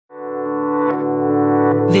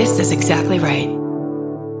This is exactly right.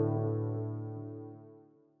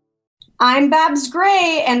 I'm Babs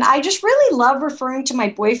Gray, and I just really love referring to my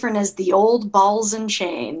boyfriend as the old balls and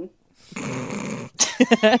chain.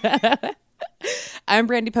 I'm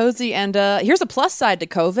Brandy Posey, and here's a plus side to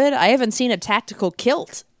COVID. I haven't seen a tactical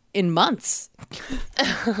kilt in months.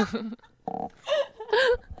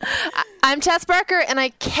 I'm Tess Barker, and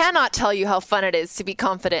I cannot tell you how fun it is to be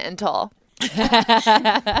confident and tall.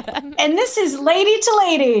 And this is Lady to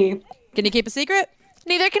Lady. Can you keep a secret?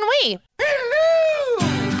 Neither can we. Hello!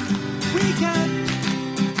 We got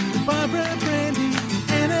Barbara, Brandy,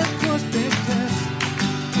 and of course Big Tess.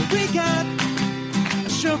 We got a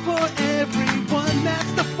show for everyone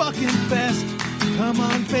that's the fucking best. Come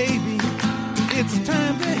on, baby. It's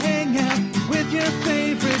time to hang out with your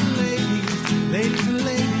favorite ladies. Ladies and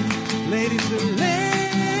ladies, ladies and ladies.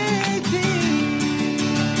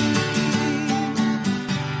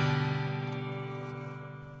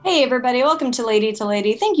 Hey, everybody. Welcome to Lady to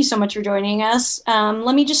Lady. Thank you so much for joining us.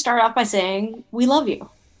 Let me just start off by saying we love you.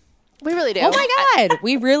 We really do. Oh, my God.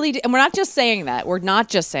 We really do. And we're not just saying that. We're not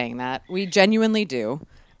just saying that. We genuinely do.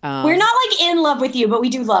 We're not, like, in love with you, but we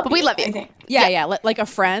do love you. We love you. I think. Yeah. Like a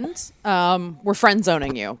friend. We're friend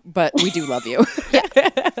zoning you, but we do love you. I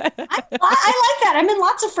like that. I'm in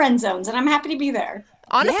lots of friend zones, and I'm happy to be there.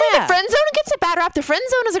 Honestly, Yeah. the friend zone gets a bad rap. The friend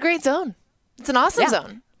zone is a great zone. It's an awesome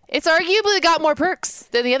zone. It's arguably got more perks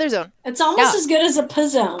than the other zone. It's almost as good as a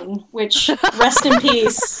P-zone, which, rest in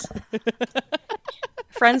peace.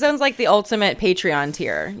 Friend zone's like the ultimate Patreon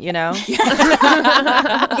tier, you know?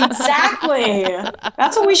 Exactly.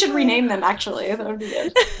 That's what we should rename them, actually. That would be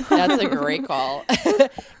good. That's a great call.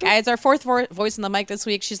 Guys, our fourth voice in the mic this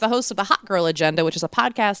week, she's the host of the Hot Girl Agenda, which is a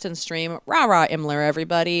podcast and stream. Rara Imler,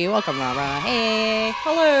 everybody. Welcome, Rara. Hey.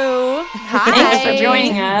 Hello. Hi. Thanks for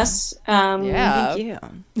joining us. Yeah. Thank you.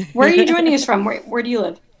 Where are you joining us from? Where do you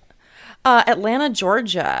live? Atlanta,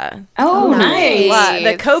 Georgia. Oh, nice.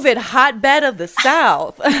 The COVID hotbed of the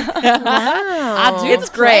South. It's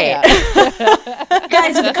great.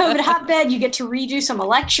 Guys, in the COVID hotbed, you get to redo some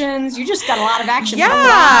elections. You just got a lot of action.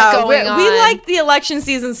 Yeah, we going on. like the election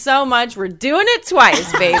season so much. We're doing it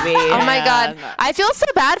twice, baby. Oh my God. I feel so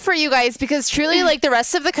bad for you guys because truly, like the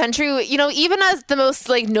rest of the country, you know, even as the most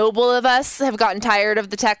like noble of us have gotten tired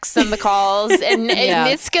of the texts and the calls and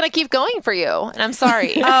it's going to keep going for you. And I'm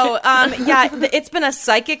sorry. It's been a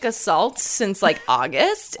psychic assault since like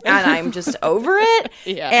August, and I'm just over it.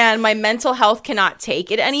 Yeah. And my mental health cannot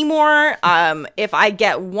take it anymore. If I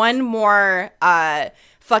get one more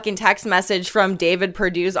fucking text message from David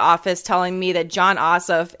Perdue's office telling me that John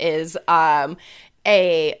Ossoff is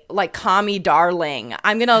a like commie darling,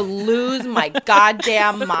 I'm gonna lose my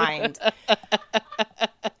goddamn mind.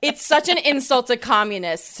 It's such an insult to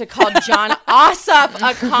communists to call John Ossoff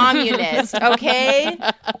a communist, okay?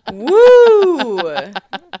 Woo!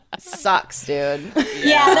 Sucks, dude.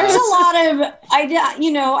 Yeah, there's a lot of, I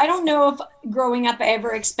don't know if growing up I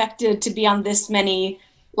ever expected to be on this many,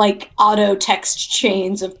 like, auto text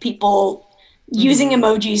chains of people using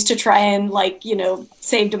emojis to try and, like,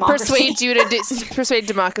 save democracy. Persuade you to persuade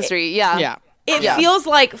democracy. Yeah. Yeah. It feels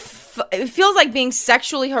like being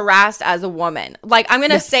sexually harassed as a woman. Like, I'm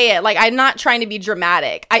gonna say it. Like, I'm not trying to be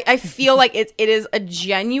dramatic. I feel like it is a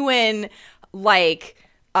genuine like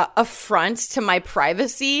affront to my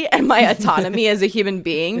privacy and my autonomy as a human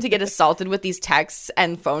being to get assaulted with these texts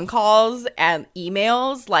and phone calls and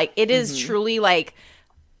emails. Like, it is truly like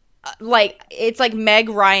it's like Meg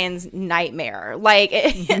Ryan's nightmare. Like,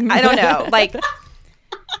 I don't know. Like,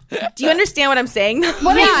 do you understand what I'm saying?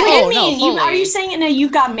 What do you mean? Are you saying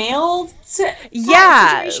you've got mail?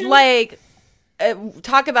 Yeah, like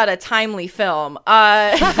talk about a timely film.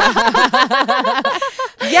 Yeah,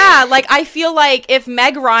 like I feel like if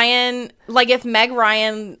Meg Ryan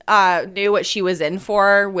knew what she was in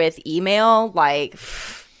for with email, like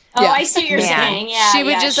I see what you're saying. Yeah, she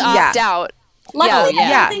would just opt out. Luckily,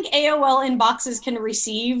 I don't think AOL inboxes can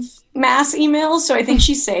receive mass emails, so I think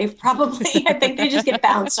she's safe. Probably, I think they just get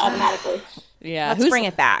bounced automatically. Yeah, let's bring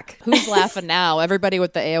it back. Who's laughing now? Everybody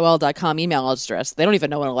with the AOL.com email address. They don't even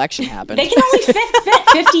know an election happened. They can only fit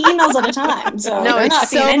 50 emails at a time. So no, it's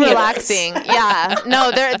so relaxing. Yeah,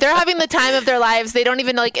 no, they're having the time of their lives. They don't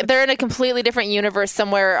even they're in a completely different universe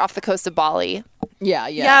somewhere off the coast of Bali.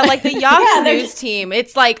 Yeah, like the Yahoo News team.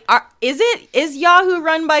 It's like, is Yahoo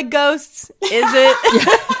run by ghosts? Is it?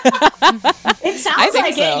 It sounds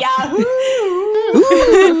like so. it. Yahoo.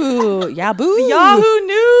 Ooh, Yahoo. Yahoo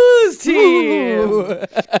News. team.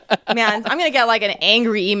 Man, I'm gonna get like an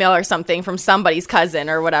angry email or something from somebody's cousin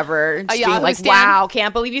or whatever, just being like, "Wow,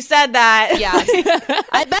 can't believe you said that." Yeah,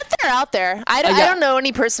 I bet they're out there. I don't know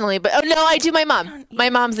any personally, but no, I do. My mom. My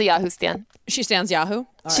mom's a Yahoo stan. She stands Yahoo.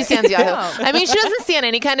 She stands Yahoo. I mean, she doesn't stand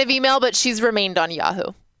any kind of email, but she's remained on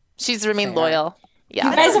Yahoo. She's remained loyal. Yeah.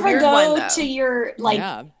 You guys ever go to your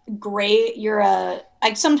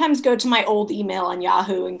I sometimes go to my old email on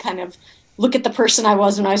Yahoo and kind of look at the person I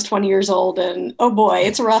was when I was 20 years old, and oh boy,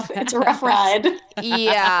 it's a rough ride.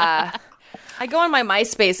 Yeah. I go on my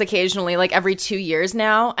MySpace occasionally, like every 2 years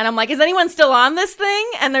now, and I'm like, is anyone still on this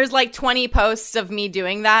thing? And there's like 20 posts of me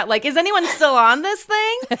doing that. Like, is anyone still on this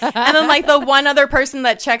thing? And then like the one other person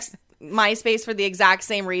that checks MySpace for the exact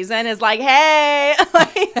same reason is like, hey,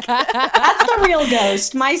 like, that's the real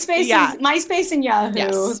ghost. MySpace and Yahoo.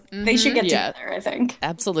 Yes. They should get together, I think.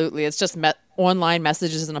 Absolutely. It's just online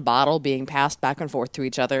messages in a bottle being passed back and forth to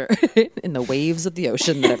each other in the waves of the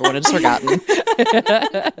ocean that everyone has forgotten.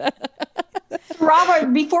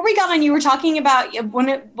 Robert, before we got on, you were talking about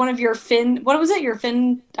one of your fin. What was it? Your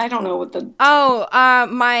fin? I don't know what the.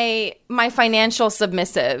 My financial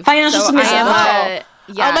submissive. Financial submissive.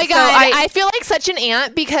 Yeah, oh my God. I feel like such an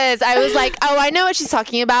aunt because I was like, oh, I know what she's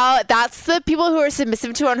talking about. That's the people who are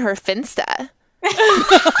submissive to on her Finsta. Wait,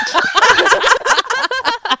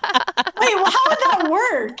 well, how would that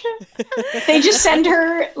work? They just send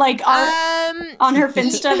her like on her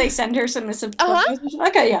Finsta. They send her submissive.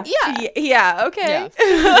 Okay, yeah. Okay.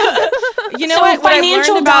 Yeah. You know what?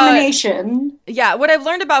 Financial domination. What I've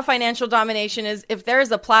learned about financial domination is if there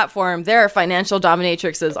is a platform, there are financial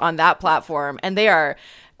dominatrixes on that platform, and they are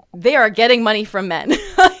getting money from men.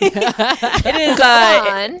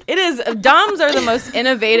 It is doms are the most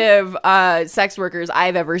innovative sex workers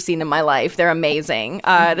I've ever seen in my life. They're amazing.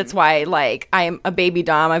 That's why like I am a baby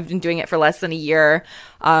dom. I've been doing it for less than a year.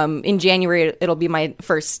 In January it'll be my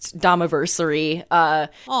first domiversary.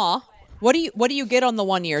 Aw. What do you get on the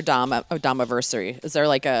 1 year domiversary? Is there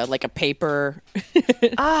like a paper?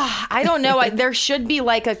 I don't know. There should be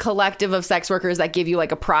like a collective of sex workers that give you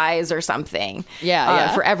like a prize or something.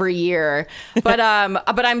 For every year. But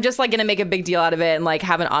I'm just like gonna make a big deal out of it and like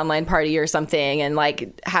have an online party or something and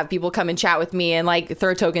like have people come and chat with me and like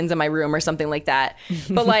throw tokens in my room or something like that.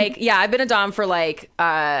 But like I've been a dom for like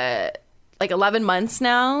 11 months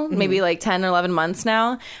now, maybe like 10 or 11 months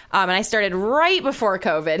now. And I started right before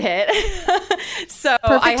COVID hit. So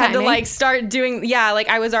I had to like start doing, like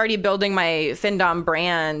I was already building my FinDom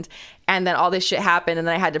brand and then all this shit happened and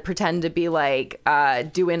then I had to pretend to be like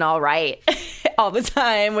doing all right all the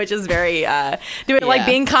time, which is very like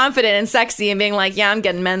being confident and sexy and being like, I'm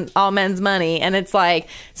getting all men's money. And it's like,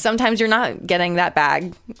 sometimes you're not getting that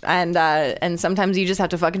bag and sometimes you just have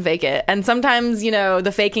to fucking fake it. And sometimes,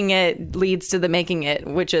 the faking it leads to the making it,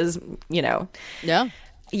 which is,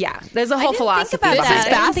 Yeah, there's a whole philosophy behind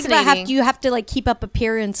it. I think about how you have to like keep up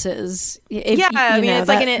appearances. It's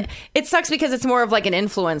like it sucks because it's more of like an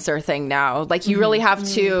influencer thing now. Like you really have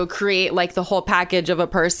to create like the whole package of a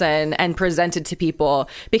person and present it to people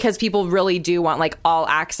because people really do want like all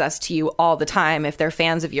access to you all the time if they're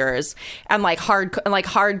fans of yours and like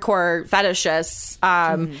hardcore fetishists.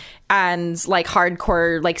 And like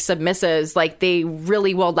hardcore like submissives, like they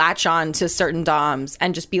really will latch on to certain doms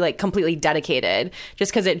and just be like completely dedicated just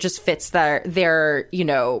because it just fits their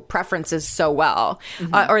preferences so well,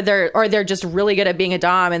 or they're just really good at being a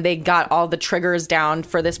dom and they got all the triggers down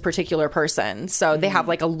for this particular person, so they have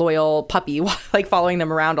like a loyal puppy like following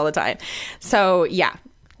them around all the time. So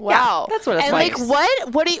wow, that's what it's like. And like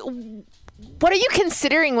what are you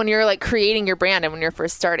considering when you're like creating your brand and when you're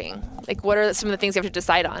first starting? Like, what are some of the things you have to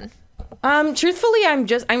decide on? Truthfully, I'm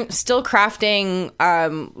still crafting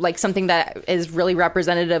like something that is really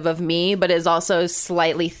representative of me, but is also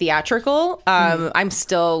slightly theatrical. I'm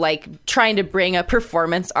still like trying to bring a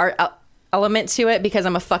performance art element to it because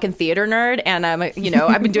I'm a fucking theater nerd and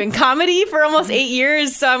I've been doing comedy for almost 8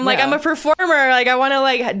 years, so I'm like I'm a performer, like I want to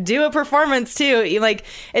like do a performance too, like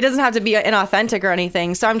it doesn't have to be inauthentic or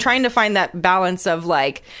anything, so I'm trying to find that balance of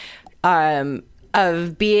like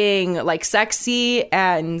of being like sexy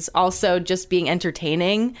and also just being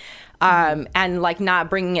entertaining, and like not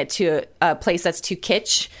bringing it to a place that's too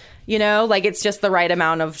kitsch, like it's just the right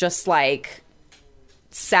amount of just like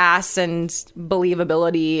sass and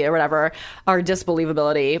believability or whatever, or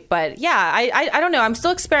disbelievability. But I don't know, I'm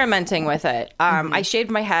still experimenting with it. I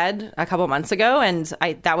shaved my head a couple months ago and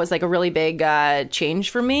that was like a really big change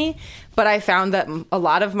for me, but I found that a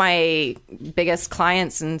lot of my biggest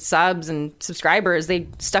clients and subs and subscribers, they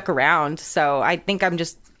stuck around, so I think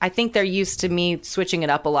they're used to me switching it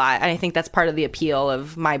up a lot, and I think that's part of the appeal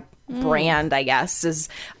of my brand, I guess, is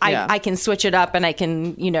I can switch it up and I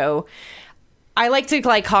can, I like to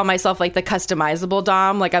like call myself like the customizable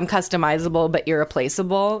dom. Like I'm customizable but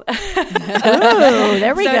irreplaceable. Oh,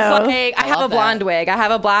 there we So go. it's like I have a blonde wig, I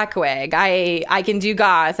have a black wig. I can do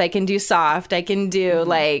goth, I can do soft, I can do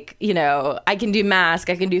like, I can do mask,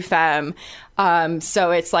 I can do femme.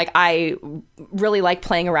 So it's like I really like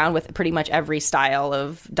playing around with pretty much every style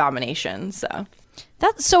of domination. So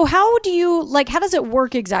how do you how does it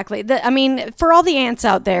work exactly? I mean, for all the ants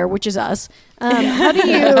out there, which is us, how do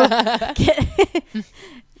you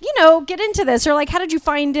get into this? Or how did you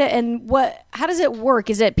find it, and how does it work?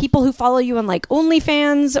 Is it people who follow you on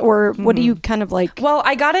OnlyFans, or what do you kind of like? Well,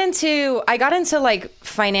 I got into like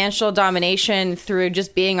financial domination through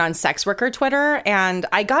just being on sex worker Twitter, and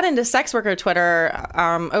I got into sex worker Twitter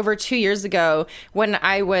over 2 years ago when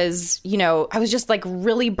I was, I was just like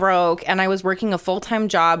really broke, and I was working a full-time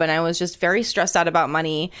job, and I was just very stressed out about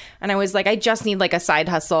money, and I was like, I just need like a side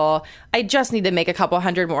hustle. I just need to make a couple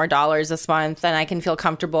 $100 more this month, and I can feel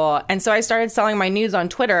comfortable. And so I started selling my nudes on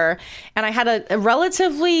Twitter, and I had a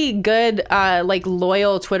relatively good,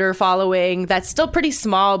 loyal Twitter following that's still pretty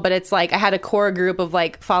small, but it's like I had a core group of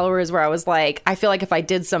followers where I was like, I feel like if I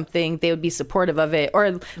did something, they would be supportive of it.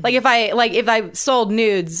 Or if I sold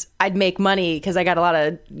nudes, I'd make money because I got a lot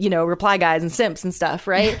of, reply guys and simps and stuff,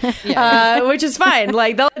 right? Which is fine.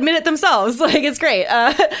 They'll admit it themselves. It's great.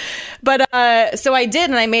 So I did,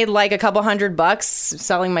 and I made a couple $100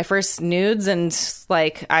 selling my first nudes, and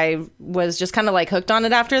I was just kind of hooked on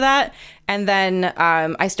it after that. And then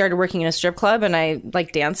I started working in a strip club, and I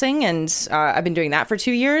like dancing, and I've been doing that for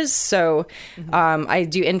 2 years. So I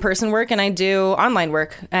do in-person work and I do online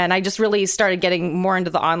work, and I just really started getting more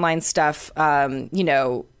into the online stuff,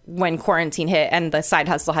 when quarantine hit and the side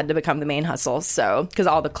hustle had to become the main hustle. So, because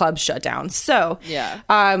all the clubs shut down. So,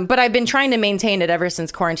 but I've been trying to maintain it ever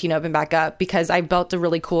since quarantine opened back up, because I built a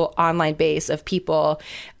really cool online base of people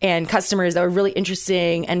and customers that were really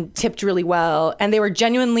interesting and tipped really well. And they were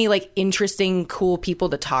genuinely interesting, cool people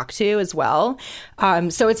to talk to as well.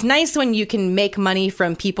 So it's nice when you can make money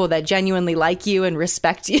from people that genuinely like you and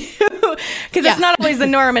respect you. Because it's not always the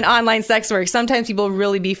norm in online sex work. Sometimes people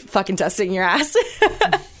really be fucking testing your ass.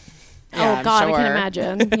 Yeah, God, sure. I can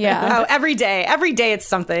imagine. Yeah. Every day it's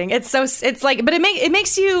something. But it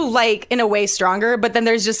makes you in a way stronger. But then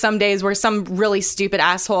there's just some days where some really stupid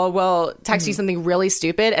asshole will text you something really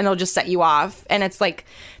stupid, and it'll just set you off. And it's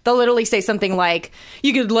they'll literally say something like,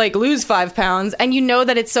 you could lose 5 pounds, and you know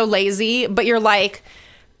that it's so lazy, but you're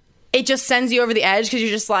it just sends you over the edge, because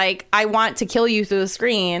you're just I want to kill you through the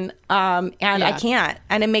screen, and I can't,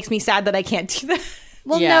 and it makes me sad that I can't do that.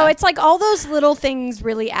 Well, no, it's all those little things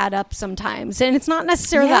really add up sometimes. And it's not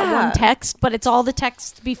necessarily that one text, but it's all the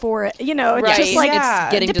text before it. It's just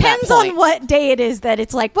it's getting it depends to that point. On what day it is that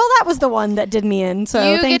it's well, that was the one that did me in. So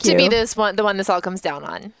you thank get to be the one this all comes down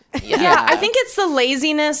on. Yeah, I think it's the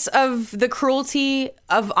laziness of the cruelty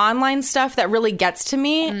of online stuff that really gets to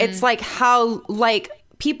me. It's how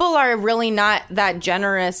people are really not that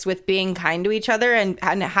generous with being kind to each other and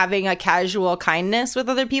having a casual kindness with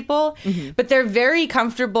other people, but they're very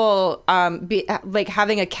comfortable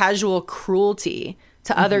having a casual cruelty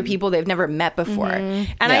to other people they've never met before. And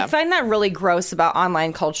I find that really gross about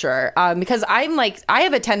online culture, because I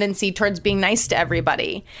have a tendency towards being nice to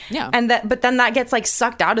everybody. Yeah. But then that gets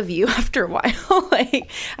sucked out of you after a while,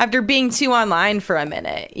 after being too online for a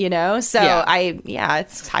minute, So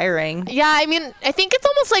it's tiring. Yeah, I mean, I think it's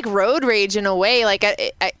almost like road rage in a way.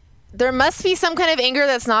 There must be some kind of anger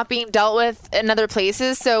that's not being dealt with in other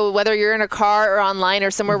places. So whether you're in a car or online or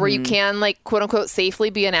somewhere where you can quote unquote safely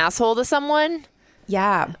be an asshole to someone.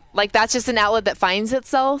 Yeah. That's just an outlet that finds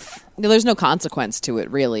itself. There's no consequence to it,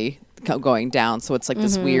 really, going down. So it's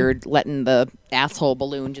this weird letting the asshole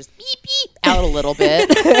balloon just beep, beep out a little bit.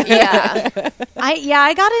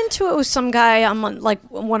 I got into it with some guy on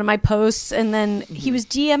one of my posts, and then he was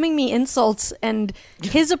DMing me insults, and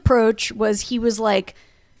his approach was, he was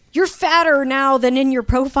you're fatter now than in your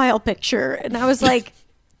profile picture. And I was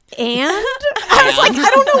and I was I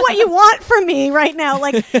don't know what you want from me right now.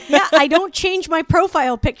 I don't change my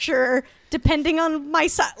profile picture depending on my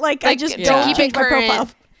size. I just don't keep change it my current. profile.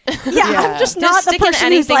 I'm just not the person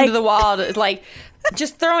anything who's to the wall.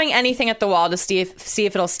 Just throwing anything at the wall to see if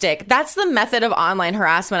it'll stick. That's the method of online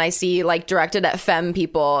harassment I see directed at femme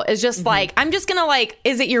people. Is just I'm just gonna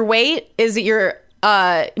is it your weight? Is it your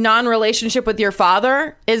non-relationship with your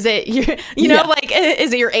father? Is it you know, like,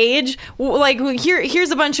 is it your age? Like,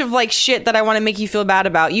 here's a bunch of like shit that I want to make you feel bad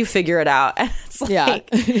about. You figure it out. It's like,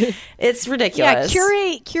 it's ridiculous.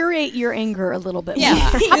 Yeah, curate your anger a little bit. Yeah.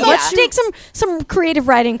 How about let's take some creative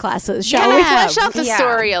writing classes, shall we? Flesh out the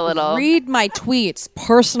story a little. Read my tweets,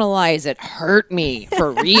 personalize it, hurt me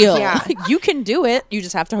for real. You can do it. You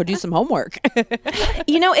just have to do some homework.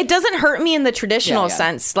 You know, it doesn't hurt me in the traditional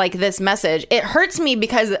sense, like this message. It hurts me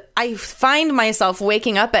because I find myself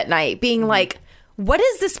waking up at night being like, what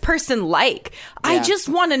is this person like? I just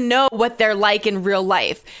want to know what they're like in real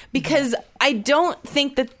life, because I don't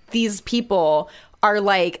think that these people are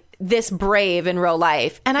like this brave in real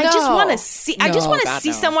life. And I just want to see,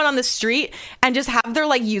 someone on the street and just have their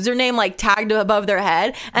like username like tagged above their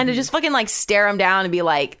head and to just fucking like stare them down and be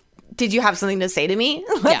like, did you have something to say to me?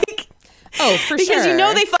 Like, oh, for sure. Because you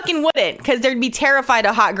know they fucking wouldn't, because they'd be terrified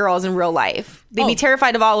of hot girls in real life. They'd be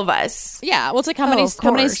terrified of all of us. Yeah, well, it's like how many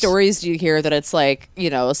stories do you hear that it's like, you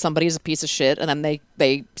know, somebody's a piece of shit, and then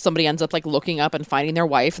somebody ends up like looking up and finding their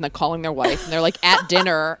wife, and then calling their wife, and they're like at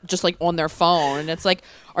dinner, just like on their phone, and it's like,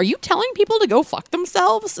 are you telling people to go fuck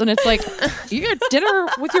themselves? And it's like, you're at dinner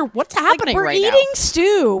with your, what's happening we're right now? We're eating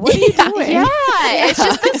stew. What are you doing? Yeah, it's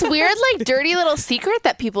just this weird like dirty little secret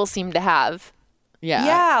that people seem to have.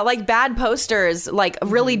 Yeah, like bad posters like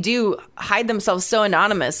really do hide themselves so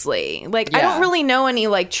anonymously. Like I don't really know any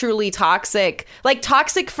like truly toxic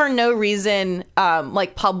for no reason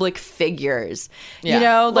like public figures. You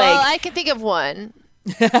know, like, well, I can think of one.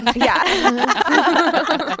 Fair.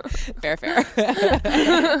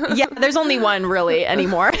 Yeah, there's only one really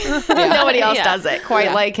anymore. Nobody else does it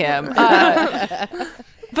quite like him.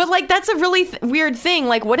 But, like, that's a really weird thing.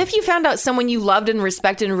 Like, what if you found out someone you loved and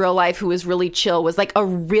respected in real life who was really chill was, like, a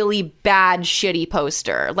really bad, shitty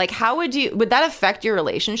poster? Like, would that affect your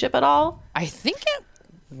relationship at all? I think it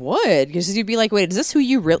would. Because you'd be like, wait, is this who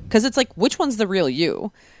you real? Because it's like, which one's the real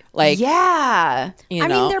you? Like, yeah. You know, I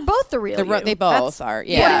mean, they're both the real you. They both are.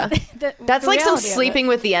 Yeah. That's like some sleeping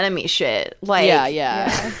with the enemy shit. Like, yeah.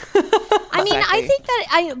 I mean, I think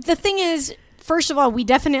that the thing is, first of all, we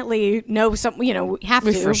definitely know some, you know, we have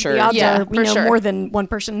to. For sure. The odds are we know sure. more than one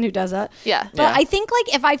person who does that. Yeah. But I think,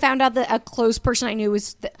 like, if I found out that a close person I knew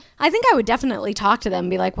was, I think I would definitely talk to them and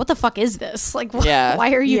be like, what the fuck is this? Like,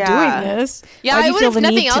 why are you doing this? Yeah, Why do I you would, feel if the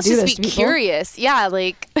nothing need else, to do just this be to people? curious. Yeah,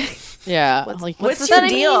 like... Yeah. What's your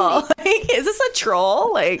deal? Like, is this a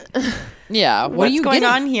troll? Like, yeah. What's going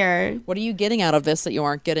on here? What are you getting out of this that you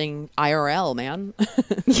aren't getting IRL, man?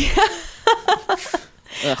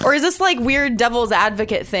 Or is this like weird devil's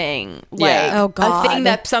advocate thing? Like a thing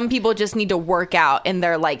that some people just need to work out in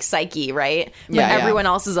their like psyche, right? But everyone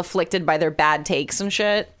else is afflicted by their bad takes and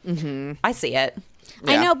shit. Mm-hmm. I see it.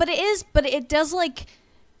 I know, but it does like,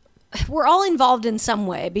 we're all involved in some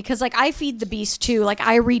way, because like I feed the beast too. Like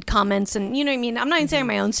I read comments and, you know what I mean? I'm not even saying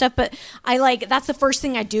my own stuff, but I like, that's the first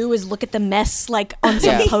thing I do is look at the mess like on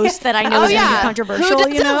some post that I know is going to be controversial. Who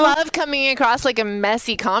doesn't you know? love coming across like a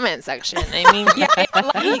messy comment section? I mean,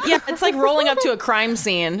 it's like rolling up to a crime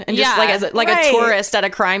scene and just like as a tourist at a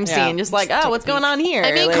crime scene, just like, oh, what's going on here?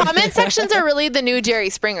 I mean, like, comment sections are really the new Jerry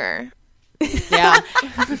Springer. Yeah.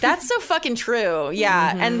 That's so fucking true.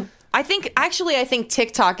 Yeah. And I think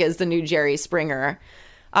TikTok is the new Jerry Springer.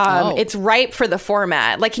 It's ripe for the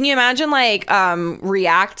format. Like, can you imagine like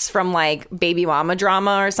reacts from like baby mama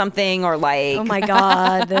drama or something, or like, oh my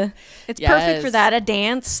god, it's perfect for that. A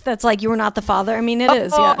dance that's like, you were not the father. I mean, it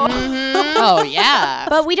is. Yeah. Oh yeah.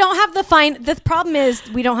 But we don't have the problem is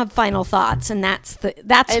we don't have final thoughts, and that's I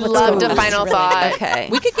what's loved going a on. final thought. Okay.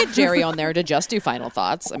 We could get Jerry on there to just do final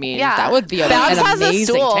thoughts. I mean, Yeah. that would be an Babs has a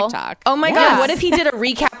amazing stool. TikTok. Oh my god, what if he did a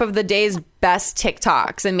recap of the day's best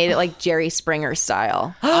TikToks and made it like Jerry Springer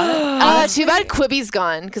style? Too bad Quibi's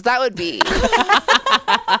gone, because that would be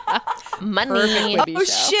money. Oh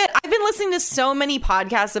shit, I've been listening to so many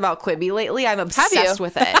podcasts about Quibi lately. I'm obsessed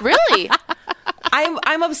with it. Really?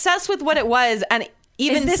 I'm obsessed with what it was, and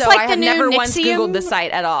even this so, like I the have new never once Nixium? Googled the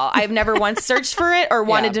site at all. I've never once searched for it or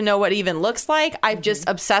wanted to know what it even looks like. I'm just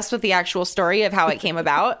obsessed with the actual story of how it came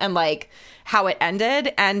about and like how it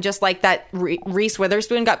ended, and just like that Reese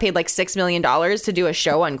Witherspoon got paid like $6 million to do a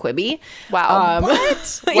show on Quibi. Wow.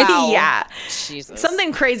 What? Wow. Yeah. Jesus.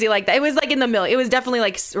 Something crazy like that. It was like in the million. It was definitely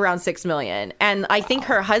like around 6 million. And I think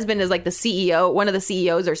her husband is like the CEO, one of the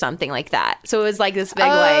CEOs or something like that. So it was like this big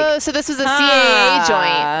so this was a CAA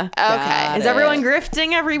joint. Okay. Is everyone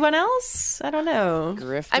grifting everyone else? I don't know.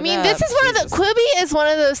 I mean, this is one of the Quibi is one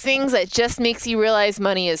of those things that just makes you realize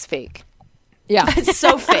money is fake. Yeah. It's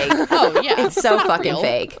so fake. Oh, yeah. It's so not fucking real.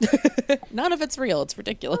 fake. None of it's real. It's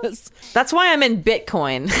ridiculous. That's why I'm in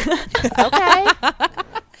Bitcoin. Okay.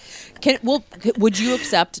 Would you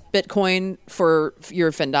accept Bitcoin for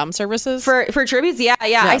your FinDom services? For tributes? Yeah.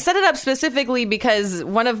 I set it up specifically because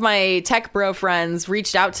one of my tech bro friends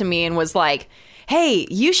reached out to me and was like, hey,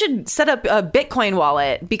 you should set up a Bitcoin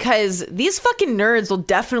wallet because these fucking nerds will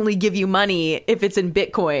definitely give you money if it's in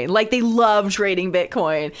Bitcoin. Like, they love trading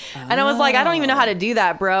Bitcoin. And I was like, I don't even know how to do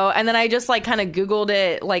that, bro. And then I just like kind of Googled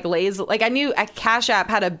it, like I knew Cash App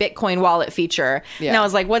had a Bitcoin wallet feature. And I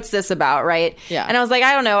was like, what's this about, right? Yeah. And I was like,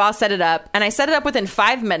 I don't know, I'll set it up. And I set it up within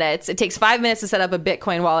 5 minutes. It takes 5 minutes to set up a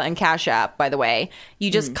Bitcoin wallet and Cash App, by the way.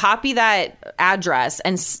 You just copy that address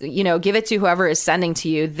and, give it to whoever is sending to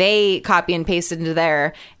you. They copy and paste it into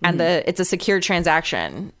there, and it's a secure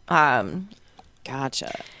transaction. Gotcha.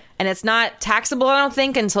 And it's not taxable, I don't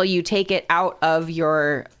think, until you take it out of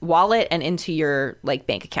your wallet and into your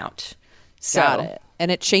bank account. So Got it. And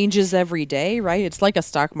it changes every day, right? It's like a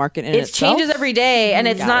stock market in it itself. changes every day, and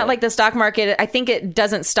it's Got not it. like the stock market. I think it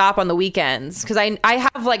doesn't stop on the weekends because I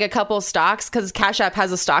have a couple stocks because Cash App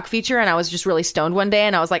has a stock feature, and I was just really stoned one day,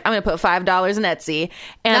 and I was like, I'm going to put $5 in Etsy.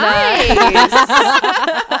 And Nice.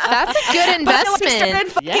 That's a good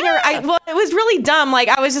investment. It was really dumb. Like,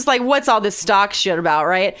 I was just like, what's all this stock shit about,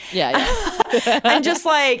 right? Yeah. And just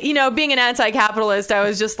being an anti-capitalist, I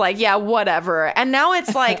was just like, yeah, whatever. And now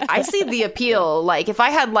it's like, I see the appeal. Like, if I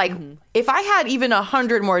had even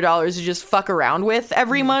 $100 more to just fuck around with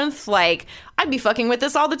every month, I'd be fucking with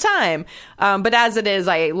this all the time. But as it is,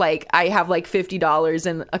 I have $50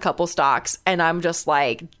 in a couple stocks, and I'm just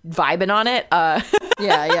vibing on it.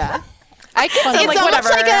 Yeah. I can see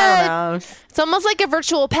it's almost like a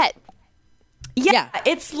virtual pet. Yeah,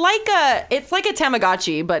 it's like a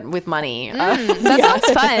Tamagotchi, but with money. That sounds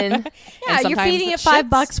fun. Yeah, you're sometimes feeding it it $5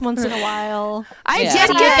 shits. once in a while. I Yeah.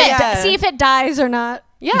 did get it. See if it dies or not.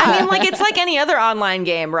 Yeah. I mean, it's like any other online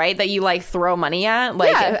game, right? That you throw money at.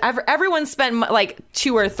 Everyone spent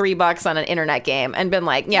 $2 or $3 on an internet game and been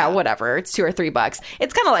like, yeah, whatever. It's $2 or $3.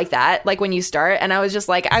 It's kind of like that. When you start, and I was just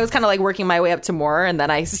I was kind of working my way up to more, and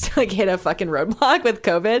then I just hit a fucking roadblock with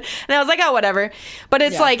COVID, and I was like, oh, whatever. But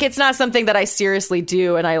it's it's not something that I seriously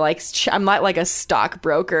do, and I'm not like a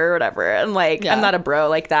stockbroker or whatever, and I'm not a bro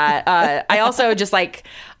like that. I also just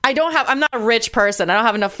I'm not a rich person. I don't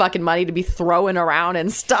have enough fucking money to be throwing around in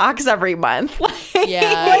stocks every month. Well,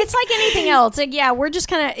 it's like anything else. We're just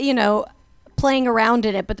kind of, playing around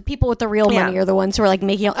in it, but the people with the real money are the ones who are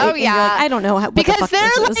making it. Oh, yeah. I don't know what because the fuck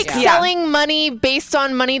they're this is. selling money based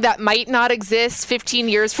on money that might not exist 15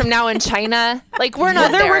 years from now in China. We're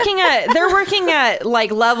not they're there. they're working at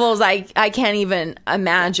levels I can't even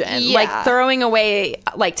imagine. Yeah. Throwing away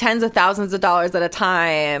tens of thousands of dollars at a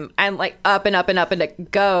time, and up and up and up, and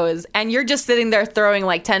it goes, and you're just sitting there throwing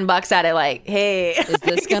 $10 at it, hey, Is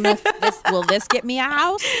this will this get me a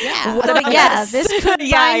house? Yeah. what about this? This could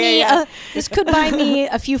buy me this could buy me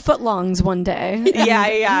a few footlongs one day.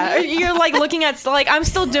 Yeah. You're looking at I'm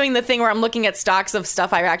still doing the thing where I'm looking at stocks of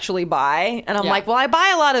stuff I actually buy, and I'm well, I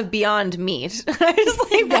buy a lot of Beyond Meat. I just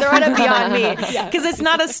throw it at Beyond Meat because it's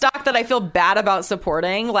not a stock that I feel bad about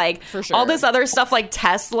supporting. For sure. All this other stuff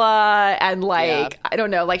Tesla and I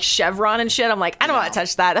don't know, Chevron and shit. I'm I don't want to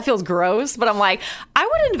touch that. That feels gross. But I'm I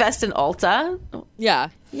would invest in Ulta. Yeah.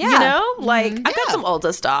 Yeah. I've got some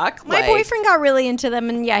Ulta stock. My boyfriend got really into them,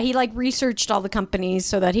 and he researched all the companies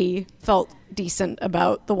so that he felt decent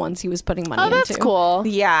about the ones he was putting money into. Oh, that's cool.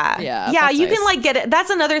 Yeah. That's You nice. can get it. That's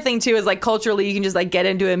another thing too, is culturally you can just get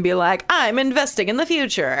into it and be I'm investing in the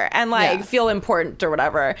future and feel important or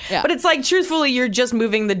whatever. Yeah. But it's truthfully, you're just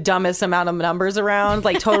moving the dumbest amount of numbers around,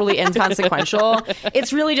 totally inconsequential.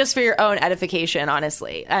 It's really just for your own edification,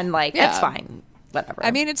 honestly. And it's fine. Whatever.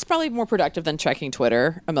 I mean, it's probably more productive than checking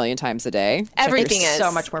Twitter a million times a day. Everything is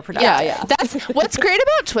so much more productive. Yeah. That's what's great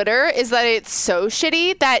about Twitter is that it's so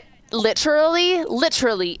shitty that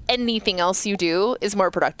literally anything else you do is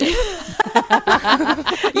more productive.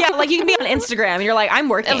 Yeah, you can be on Instagram and you're I'm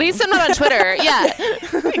working. At least I'm not on Twitter. Yeah.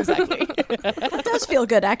 Exactly. It does feel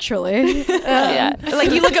good, actually. Yeah.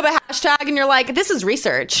 You look up a hashtag and you're this is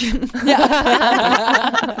research.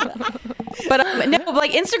 But no,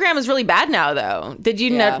 Instagram is really bad now, though. Did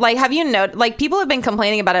you know? Have you know? People have been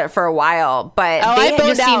complaining about it for a while, but they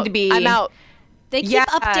just seem to be. I'm out. They keep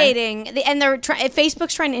updating, and they're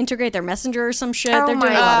Facebook's trying to integrate their messenger or some shit. Oh They're my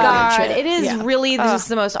doing a lot of god! weird shit. It is really just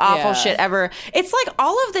the most awful Yeah. shit ever. It's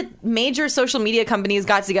all of the major social media companies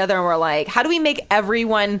got together and were how do we make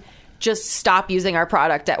everyone just stop using our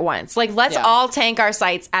product at once? Let's all tank our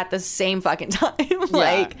sites at the same fucking time.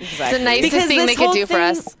 Exactly. It's the nicest because thing this they could whole do for thing-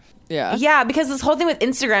 us. Yeah, because this whole thing with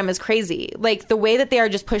Instagram is crazy. Like the way that they are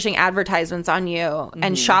just pushing advertisements on you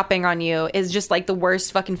and shopping on you is just like the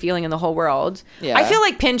worst fucking feeling in the whole world. Yeah. I feel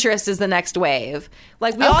like Pinterest is the next wave.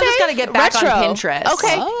 Like we all just got to get back on Pinterest.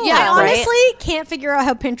 Okay. Yeah, I honestly can't figure out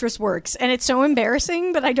how Pinterest works, and it's so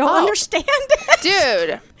embarrassing, but I don't understand it.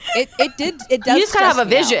 Dude. It does. You just gotta have a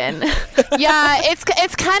vision. Yeah,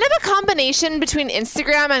 it's kind of a combination between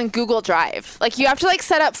Instagram and Google Drive. Like you have to like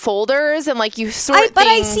set up folders and like you sort things. But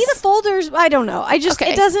I see the folders. I don't know. I just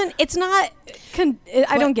it doesn't. It's not.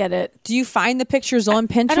 I don't get it. Do you find the pictures on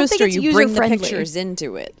Pinterest, or you bring the pictures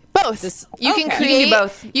into it? Both. You can create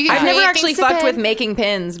both. I've never actually fucked pin. with making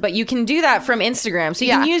pins, but you can do that from Instagram. So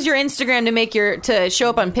you can use your Instagram to show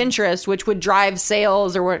up on Pinterest, which would drive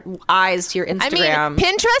sales or eyes to your Instagram. I mean,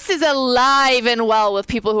 Pinterest is alive and well with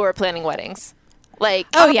people who are planning weddings. Like,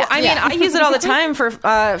 I mean, I use it all the time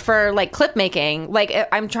for like clip making. Like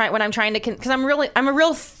I'm trying to, because I'm a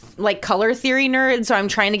real like color theory nerd, so I'm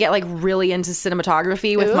trying to get like really into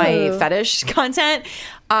cinematography with my fetish content.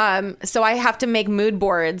 So I have to make mood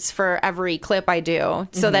boards for every clip I do,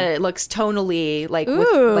 so that it looks tonally like,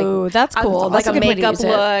 that's cool. Like that's a good way to makeup use it.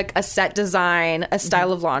 look, a set design, a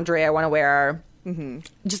style of laundry I want to wear.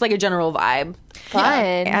 Just like a general vibe. Fun.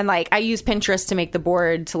 And like I use Pinterest to make the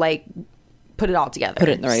board to like put it all together. Put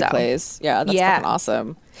it in the right place. Yeah, that's fucking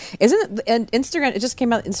awesome. Isn't it, and Instagram, it just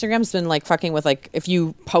came out, Instagram's been like fucking with like, if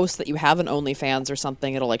you post that you have an OnlyFans or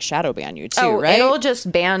something, it'll like shadow ban you too, right? It'll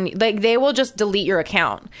just ban, like they will just delete your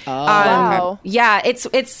account. Wow. Yeah, it's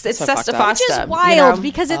Sesta Fosta. Which is wild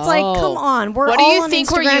because it's like, come on, what do you on think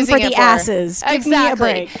Instagram we're using for it the for? asses. Give me a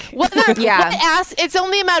break. What ass? It's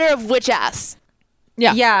only a matter of which ass.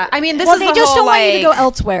 Yeah. I mean, this is they the just whole, don't want you to like- go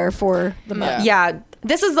elsewhere for the money. Yeah.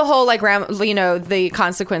 This is the whole, like, the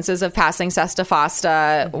consequences of passing Sesta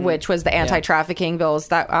Fosta, which was the anti-trafficking bills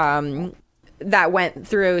that went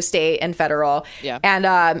through state and federal. Yeah.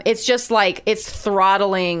 And it's just, like, it's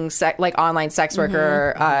throttling, online sex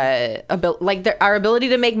worker, our ability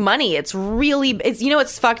to make money. It's really,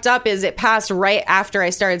 what's fucked up is it passed right after I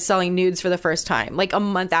started selling nudes for the first time, like a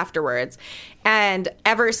month afterwards. And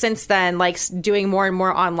ever since then, like doing more and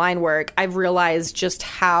more online work, I've realized just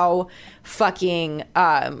how fucking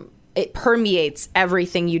it permeates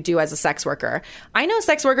everything you do as a sex worker. I know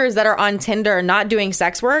sex workers that are on Tinder not doing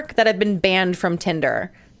sex work that have been banned from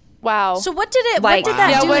Tinder. Wow. So what did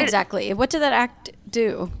that do exactly? What did that act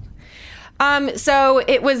do? So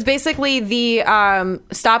it was basically the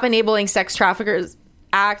Stop Enabling Sex Traffickers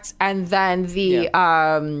Act, and then the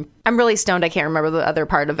I'm really stoned, I can't remember the other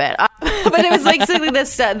part of it, but it was basically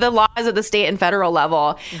the laws at the state and federal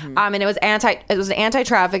level, and it was an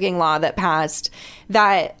anti-trafficking law that passed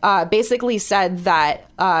that basically said that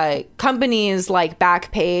companies like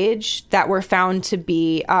Backpage that were found to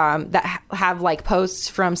be that have like posts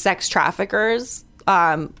from sex traffickers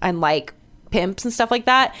and like pimps and stuff like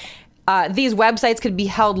that, these websites could be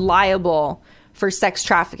held liable for sex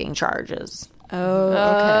trafficking charges. Oh,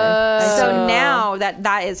 okay. So now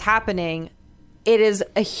that is happening, it is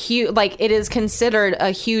it is considered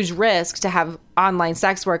a huge risk to have online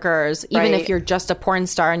sex workers, even if you're just a porn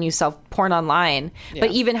star and you sell porn online. Yeah.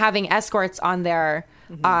 But even having escorts on there,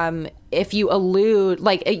 if you allude,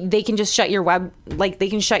 like they can just shut your they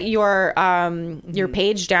can shut your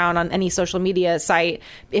page down on any social media site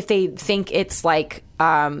if they think it's like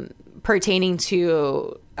pertaining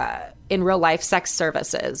to in real life sex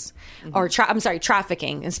services or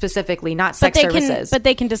trafficking, and specifically not sex services. But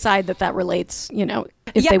they can decide that relates,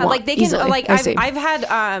 if they want. Like they can easily. like I've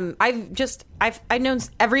known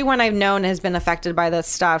everyone I've known has been affected by this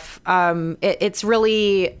stuff. It's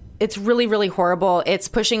really horrible. It's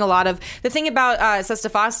pushing a lot of the thing about Sesta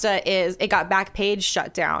Fosta is it got Backpage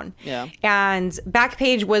shut down. Yeah. And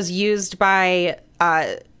Backpage was used by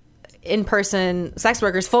in-person sex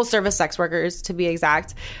workers, full-service sex workers to be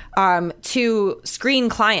exact, to screen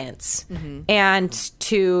clients and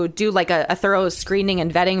to do like a thorough screening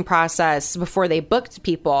and vetting process before they booked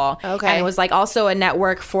people. Okay. And it was like also a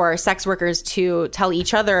network for sex workers to tell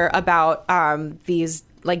each other about these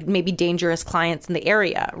like maybe dangerous clients in the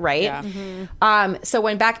area, right? Yeah. So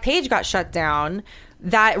when Backpage got shut down,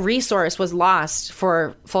 that resource was lost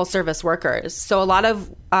for full service workers. So a lot of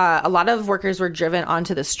workers were driven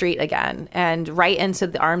onto the street again and right into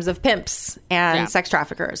the arms of pimps and sex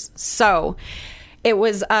traffickers. So it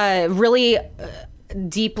was a really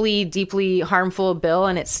deeply, deeply harmful bill,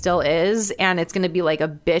 and it still is. And it's going to be like a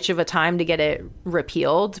bitch of a time to get it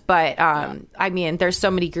repealed. But I mean, there's so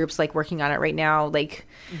many groups like working on it right now. Like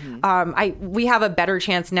we have a better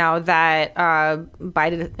chance now that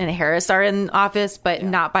Biden and Harris are in office, but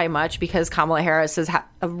not by much, because Kamala Harris has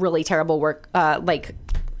a really terrible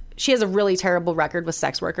she has a really terrible record with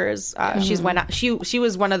sex workers. She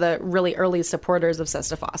was one of the really early supporters of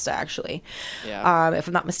Sesta Fosta, actually, if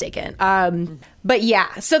I'm not mistaken. But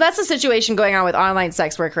yeah, so that's the situation going on with online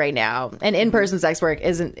sex work right now, and in-person sex work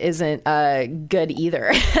isn't good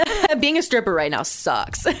either. Being a stripper right now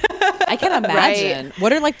sucks. I can imagine. Right?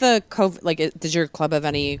 What are like the COVID? Like, did your club have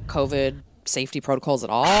any COVID safety protocols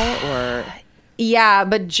at all, or? Yeah,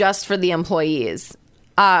 but just for the employees.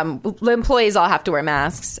 The employees all have to wear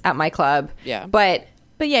masks at my club. Yeah, but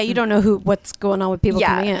yeah, you don't know what's going on with people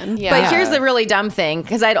coming in. Yeah. But here's the really dumb thing,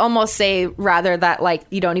 because I'd almost say rather that like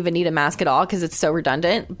you don't even need a mask at all because it's so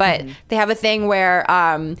redundant. But they have a thing where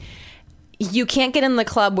you can't get in the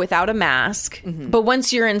club without a mask, but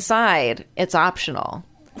once you're inside, it's optional.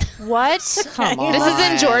 What? Come on. This is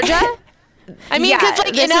in Georgia? I mean, because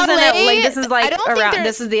like in LA, this is like around.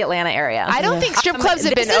 This is the Atlanta area. I don't think strip clubs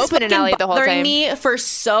have been open in LA the whole time. Me for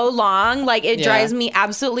so long, like it drives me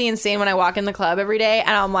absolutely insane when I walk in the club every day, and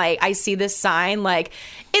I'm like, I see this sign, like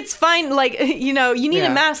it's fine, like you need a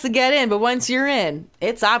mask to get in, but once you're in,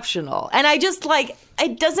 it's optional, and I just like.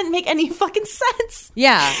 It doesn't make any fucking sense.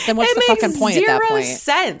 Yeah, then what's the fucking point at that point? Zero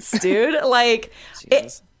sense, dude. Like,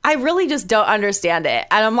 I really just don't understand it,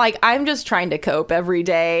 and I'm like, I'm just trying to cope every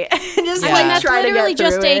day, just that's try literally to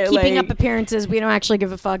get through just keeping like, up appearances. We don't actually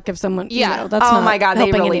give a fuck if someone. Yeah. That's oh not my god,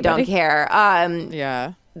 they really anybody. don't care.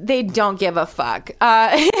 Yeah. They don't give a fuck.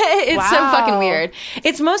 It's so fucking weird.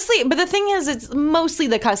 It's mostly, but the thing is, it's mostly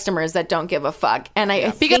the customers that don't give a fuck, and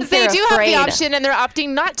I think because they do afraid. have the option and they're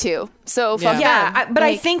opting not to. So fuck them. But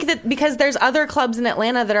I think that because there's other clubs in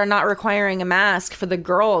Atlanta that are not requiring a mask for the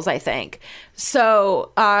girls, I think.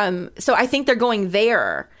 So I think they're going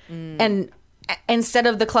there and. Instead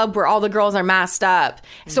of the club where all the girls are masked up.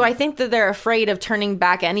 So I think that they're afraid of turning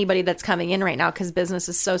back anybody that's coming in right now because business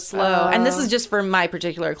is so slow. And this is just for my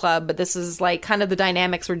particular club, but this is like kind of the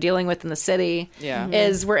dynamics we're dealing with in the city. Yeah.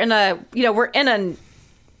 Is we're in a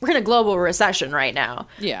global recession right now.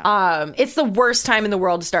 Yeah. It's the worst time in the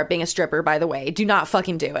world to start being a stripper, by the way. Do not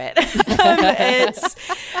fucking do it. It's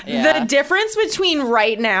the difference between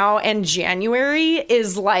right now and January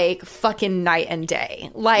is like fucking night and day.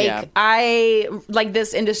 Like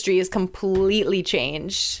this industry is completely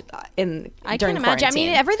changed I during can imagine. quarantine. I mean,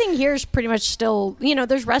 everything here is pretty much still,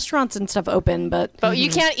 there's restaurants and stuff open, but you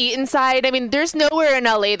can't eat inside. I mean, there's nowhere in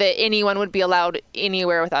LA that anyone would be allowed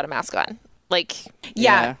anywhere without a mask on. Like,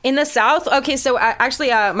 in the South. Okay, so actually,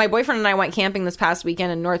 my boyfriend and I went camping this past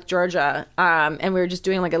weekend in North Georgia, and we were just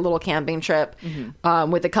doing like a little camping trip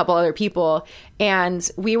with a couple other people,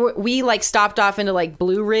 and we like stopped off into like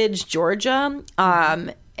Blue Ridge, Georgia,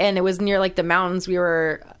 and it was near like the mountains we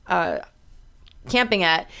were camping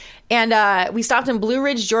at. And we stopped in Blue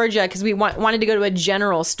Ridge, Georgia, because we wanted to go to a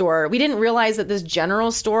general store. We didn't realize that this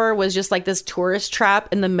general store was just like this tourist trap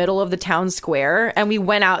in the middle of the town square. And we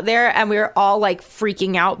went out there and we were all like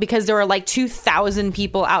freaking out because there were like 2,000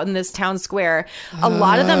 people out in this town square. A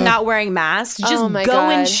lot of them not wearing masks, just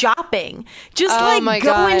going shopping. Just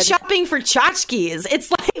going shopping for tchotchkes.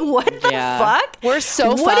 It's like, what the fuck? We're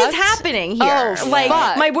so What is fucked. happening here?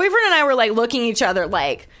 My boyfriend and I were like looking at each other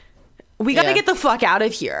like, we gotta get the fuck out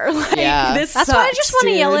of here. Like, this That's sucks, why I just want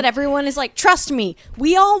to yell at everyone is like, trust me,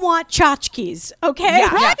 we all want tchotchkes, okay?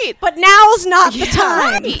 Yeah. Right. But now's not the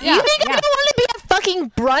time. Right. You think I don't want to be at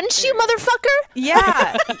fucking brunch, you motherfucker?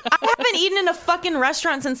 Yeah. I haven't eaten in a fucking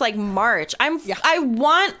restaurant since like March. I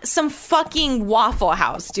want some fucking Waffle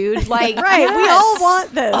House, dude. Like, Right, we all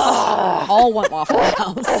want this. All want Waffle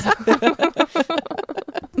House.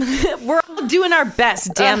 We're all doing our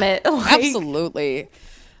best, damn it. Like, Absolutely.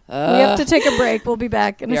 We have to take a break. We'll be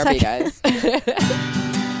back in a second. guys.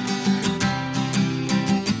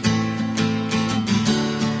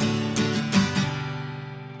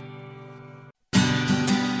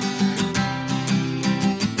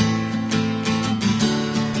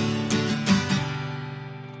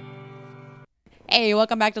 Hey,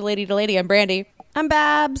 welcome back to Lady to Lady. I'm Brandy. I'm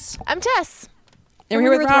Babs. I'm Tess. And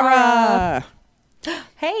we're here with Rara.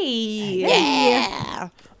 hey. Yeah.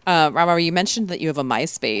 Rara, you mentioned that you have a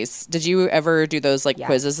MySpace. Did you ever do those like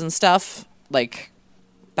quizzes and stuff like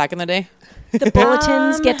back in the day? The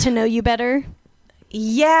bulletins get to know you better.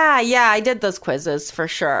 Yeah, I did those quizzes for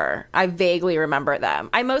sure. I vaguely remember them.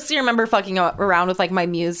 I mostly remember fucking around with like my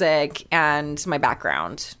music and my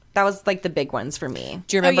background. That was like the big ones for me.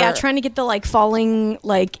 Do you remember? Oh yeah, trying to get the like falling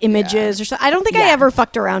like images or something. I don't think I ever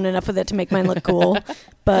fucked around enough with it to make mine look cool.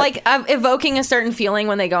 But like evoking a certain feeling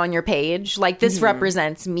when they go on your page. Like this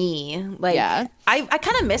represents me. Like I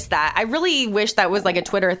kind of miss that. I really wish that was like a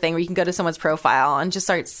Twitter thing where you can go to someone's profile and just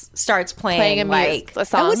starts playing like a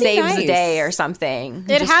song. Saves the Day or something.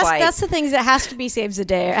 It has. That's the things. It has to be Saves the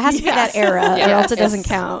Day. It has to be that era, or else it doesn't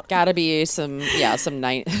count. Gotta be some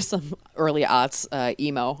early aughts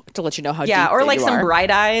emo to let you know how. Yeah, deep or like you some are.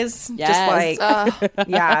 Bright Eyes. Yes. Just like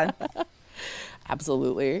yeah.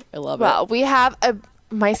 Absolutely, I love it. Well, we have a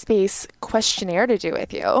MySpace questionnaire to do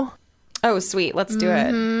with you. Oh, sweet. Let's do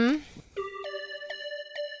it.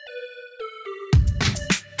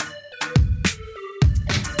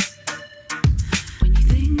 When you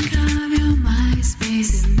think of your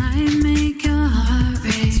MySpace, it might make your heart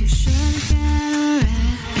race. You should get a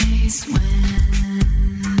red face when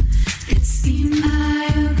it's seen by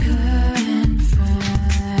your current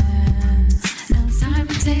friends. Now it's time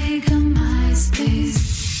to take a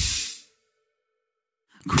MySpace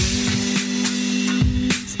quiz.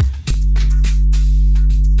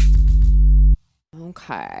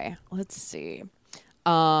 Okay, let's see.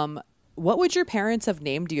 What would your parents have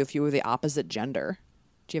named you if you were the opposite gender?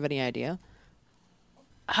 Do you have any idea?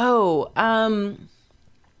 Oh, I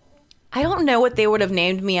don't know what they would have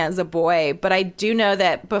named me as a boy, but I do know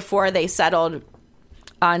that before they settled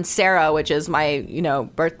on Sarah, which is my,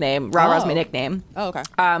 birth name, Rara's my nickname. Oh, okay.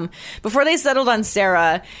 Before they settled on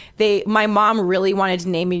Sarah, my mom really wanted to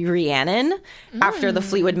name me Rhiannon after the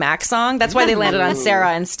Fleetwood Mac song. That's why they landed on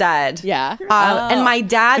Sarah instead. Yeah. And my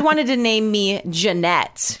dad wanted to name me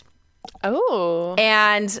Jeanette. Oh.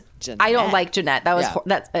 And I don't like Jeanette. That was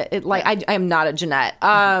I am not a Jeanette.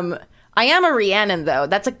 I am a Rhiannon though.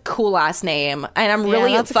 That's a cool last name, and I'm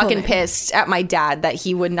really fucking pissed at my dad that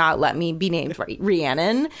he would not let me be named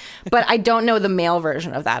Rhiannon. But I don't know the male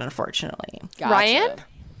version of that, unfortunately. Gotcha. Ryan?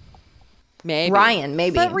 Maybe. Ryan,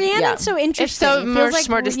 maybe. But Rhiannon's so interesting. It's so It feels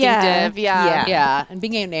more distinctive. Yeah. Yeah, and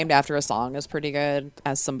being named after a song is pretty good.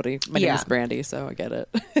 As somebody, my name is Brandy, so I get it.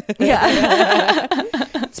 Yeah.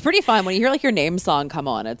 It's pretty fun when you hear like your name song come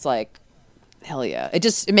on. It's like, hell yeah!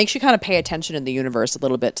 It makes you kind of pay attention in the universe a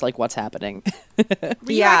little bit to like what's happening. Were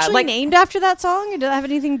you actually named after that song? Or did that have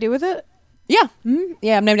anything to do with it? Yeah,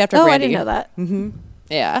 yeah. I'm named after. Oh, Brandy. I didn't know that.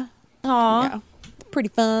 Yeah. Aw. Yeah. Pretty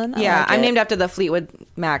fun. Yeah, I'm named after the Fleetwood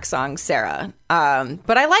Mac song Sarah.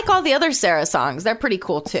 But I like all the other Sarah songs. They're pretty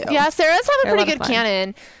cool too. Yeah, Sarah's have a They're pretty lot good of fun.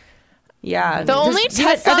 canon. Yeah. The only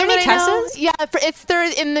Tess are there any that I know- Tessas? Yeah, they're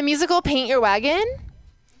in the musical Paint Your Wagon.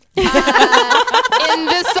 In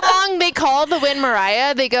the song they call the wind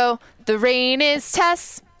Mariah, they go, "The rain is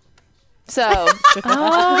Tess." So,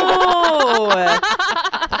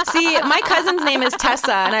 see, my cousin's name is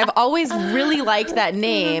Tessa, and I've always really liked that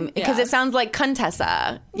name because it sounds like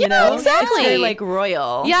Contessa. You know, exactly. It's very like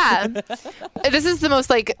royal. yeah, this is the most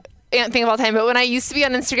like ant thing of all time. But when I used to be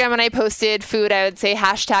on Instagram and I posted food, I would say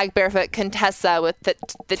 #barefoot Contessa with the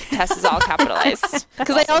Tess is all capitalized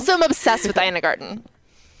because I also am obsessed with Ina Garten.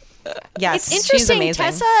 Yes, It's interesting. She's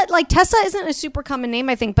amazing. Tessa isn't a super common name,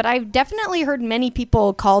 I think, but I've definitely heard many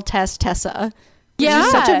people call Tessa. Which Yeah.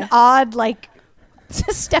 is such an odd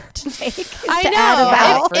step to take. I to add a know.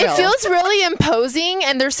 vowel. It feels really imposing,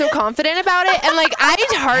 and they're so confident about it. And I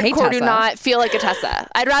hardcore do Tessa. not feel like a Tessa.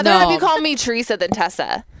 I'd rather have you call me Teresa than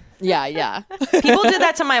Tessa. Yeah. People did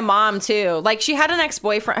that to my mom too. Like she had an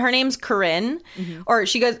ex-boyfriend. Her name's Corinne, or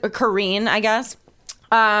she goes Corrine, I guess.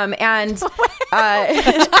 And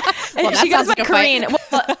she goes by Corinne.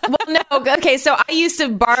 Well, no. Okay, so I used to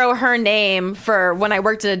borrow her name for when I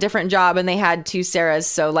worked at a different job, and they had two Sarahs.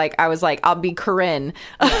 So I was like, I'll be Corinne.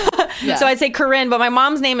 So I'd say Corinne, but my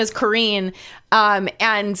mom's name is Corrine.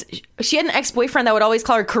 And she had an ex-boyfriend that would always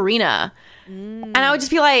call her Karina, and I would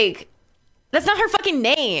just be like, that's not her fucking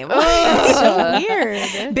name. It's so weird.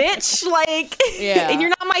 Bitch, and you're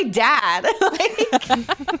not my dad.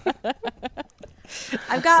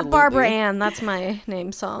 I've got Barbara Ann. That's my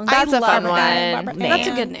name song. That's a fun love that one. name. That's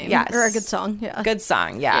a good name. Yes. Or a good song. Yeah. Good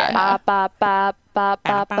song, yeah. Ba, ba, ba, ba,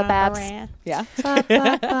 ba, ba, babs. Yeah.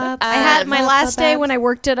 I had my last day when I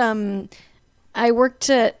worked at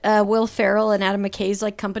Will Ferrell and Adam McKay's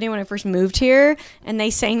company when I first moved here, and they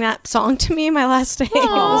sang that song to me my last day. It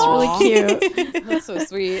was really cute. That's so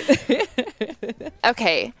sweet.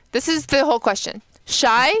 Okay, this is the whole question.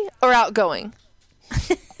 Shy or outgoing?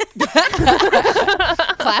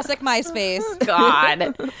 Classic MySpace.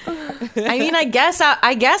 God. I mean, I guess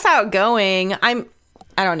outgoing. I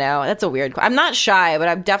don't know. That's a weird. I'm not shy, but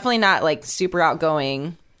I'm definitely not super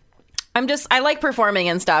outgoing. I like performing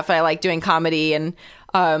and stuff. I like doing comedy, and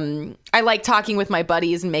I like talking with my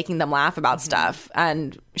buddies and making them laugh about stuff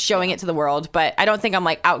and showing it to the world. But I don't think I'm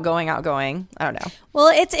outgoing. I don't know. Well,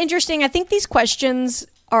 it's interesting. I think these questions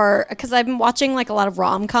are, because I've been watching like a lot of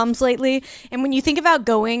rom-coms lately, and when you think about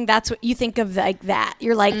going, that's what you think of, like that.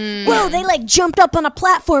 You're like, whoa, they like jumped up on a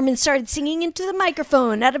platform and started singing into the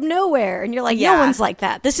microphone out of nowhere, and you're like, no one's like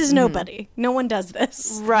that. This is nobody. No one does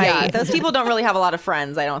this. Right. Yeah. Those people don't really have a lot of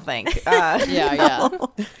friends, I don't think. Yeah.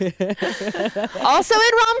 Also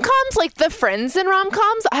in rom-coms, like the friends in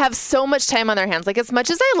rom-coms have so much time on their hands. Like as much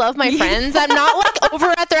as I love my friends, I'm not like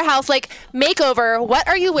over at their house like, makeover, what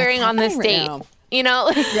are you wearing on this date? now? You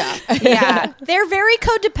know? Yeah. They're very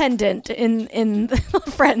codependent in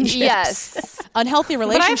friendships. Yes. Unhealthy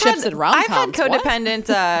relationships in rom-coms. I've had codependent.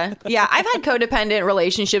 I've had codependent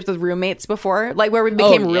relationships with roommates before, like where we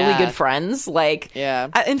became really good friends. Like,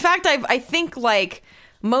 in fact, I think like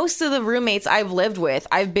most of the roommates I've lived with,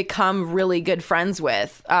 I've become really good friends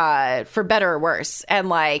with, for better or worse. And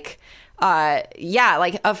like,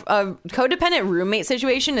 like a codependent roommate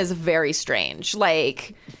situation is very strange.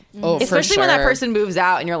 Like. Especially when that person moves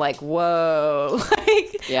out and you're like, whoa,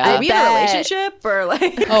 like, are we in a relationship or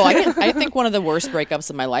like? I think one of the worst breakups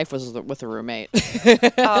of my life was with a roommate.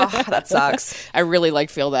 Oh, that sucks. I really like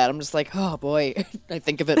feel that. I'm just like, oh boy. I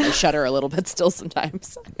think of it and I shudder a little bit still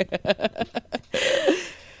sometimes.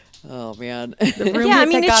 Oh man. Yeah, I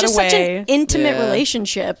mean, it's just such an intimate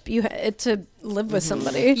relationship. To live with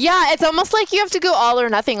somebody. Yeah, it's almost like you have to go all or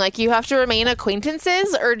nothing. Like you have to remain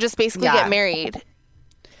acquaintances or just basically get married.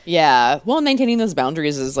 Yeah. Well, maintaining those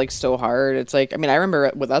boundaries is like so hard. It's like, I mean, I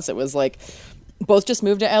remember with us, it was like both just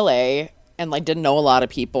moved to LA and like didn't know a lot of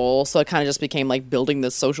people. So it kind of just became like building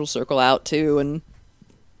this social circle out too, and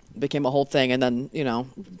became a whole thing. And then, you know,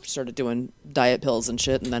 started doing diet pills and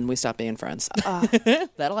shit. And then we stopped being friends.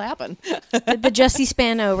 That'll happen. The Jesse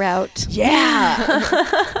Spano route. Yeah.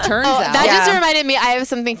 Turns out. That just reminded me, I have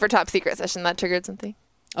something for Top Secret Session that triggered something.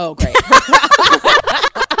 Oh, great.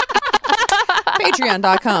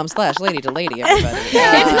 Patreon.com/lady2lady, everybody.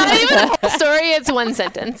 It's not even a whole story, it's one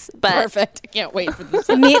sentence. But Perfect. I can't wait for this.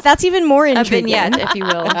 That's even more intriguing. A vignette, if you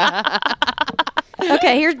will.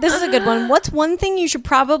 Okay, this is a good one. What's one thing you should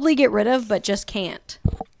probably get rid of but just can't?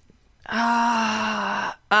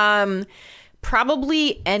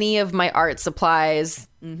 Probably any of my art supplies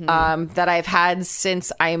that I've had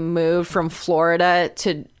since I moved from Florida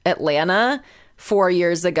to Atlanta 4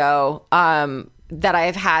 years ago, that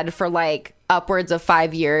I've had for like upwards of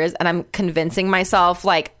 5 years, and I'm convincing myself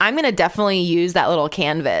like I'm gonna definitely use that little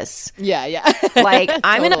canvas. Yeah. Like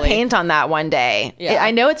I'm gonna paint on that one day. Yeah.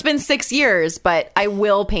 I know it's been 6 years, but I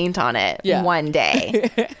will paint on it one day.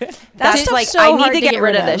 That's like so I hard need to get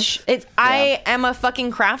rid of of. this. I am a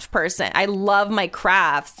fucking craft person. I love my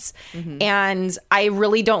crafts, and I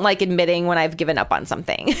really don't like admitting when I've given up on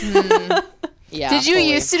something. Yeah. did you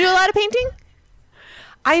used to do a lot of painting?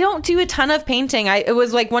 I don't do a ton of painting. It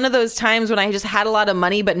was like one of those times when I just had a lot of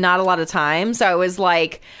money, but not a lot of time. So I was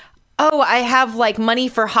like, oh, I have like money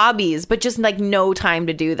for hobbies, but just like no time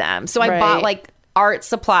to do them. So I bought like art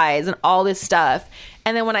supplies and all this stuff.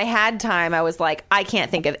 And then when I had time, I was like, I can't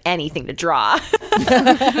think of anything to draw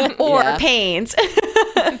or paint.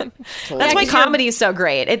 That's why comedy is so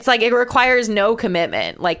great. It's like it requires no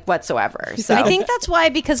commitment, like whatsoever. So I think that's why,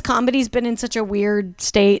 because comedy's been in such a weird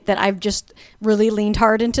state, that I've just really leaned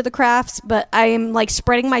hard into the crafts. But I am like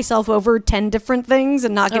spreading myself over 10 different things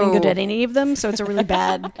and not getting good at any of them. So it's a really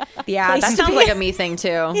bad. That sounds like a me thing too.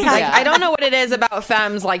 Like, I don't know what it is about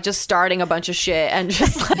femmes, like just starting a bunch of shit and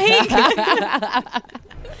just like.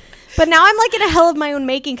 But now I'm like in a hell of my own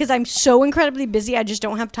making because I'm so incredibly busy. I just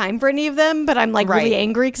don't have time for any of them. But I'm like really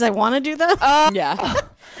angry because I want to do them. Yeah.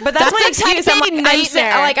 But that's my a excuse. typing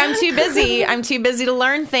nightmare. I'm too busy. I'm too busy to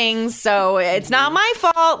learn things, so it's not my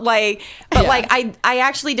fault. Like, but like I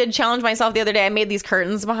actually did challenge myself the other day. I made these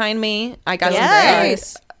curtains behind me. I got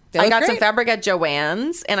some fabric at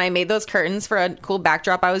Joann's, and I made those curtains for a cool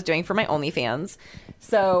backdrop I was doing for my OnlyFans.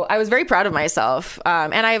 So I was very proud of myself,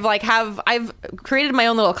 and I've created my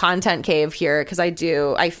own little content cave here because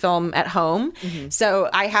I film at home. So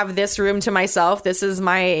I have this room to myself. This is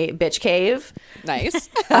my bitch cave. Nice.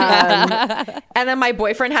 And then my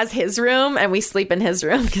boyfriend has his room, and we sleep in his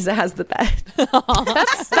room because it has the bed.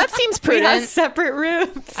 That seems prudent. We have separate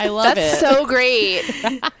rooms. I love That's it. so great.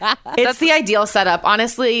 It's the ideal setup.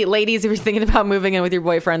 Honestly, ladies, if you're thinking about moving in with your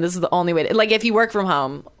boyfriend, this is the only way to, like, if you work from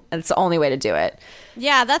home, it's the only way to do it.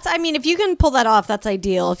 Yeah, I mean, if you can pull that off, that's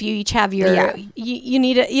ideal. If you each have your, you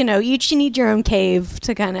need you need your own cave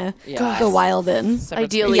to kind of go wild in.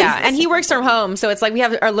 Ideally. Yeah, and he works from home, so it's like we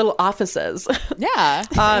have our little offices. Yeah.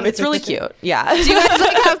 It's really cute. Yeah. Do you guys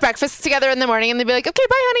like have breakfast together in the morning and they'd be like, okay,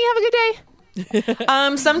 bye, honey, have a good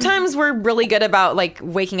day? Sometimes we're really good about like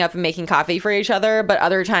waking up and making coffee for each other, but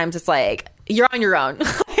other times it's like you're on your own.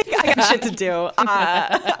 I shit to do.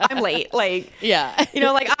 I'm late. Like, Yeah. you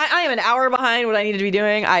know, like I am an hour behind what I needed to be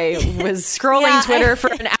doing. I was scrolling Twitter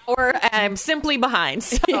for an hour and I'm simply behind.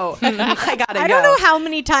 So I gotta go. I don't know how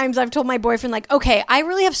many times I've told my boyfriend, like, okay, I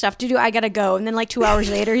really have stuff to do. I gotta go. And then like 2 hours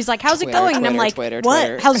later, he's like, how's it going? And I'm like,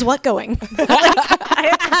 what? How's what going?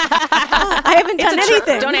 I haven't done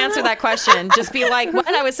anything. Don't answer that question. Just be like, what?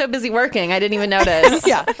 I was so busy working. I didn't even notice.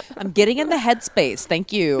 Yeah. I'm getting in the headspace.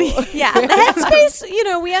 Thank you. Yeah. The headspace, you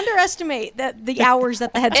know, we underestimate the hours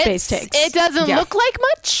that the headspace takes. It doesn't look like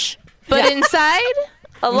much, but inside,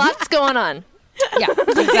 a lot's going on. Yeah,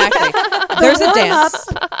 exactly. There's a dance.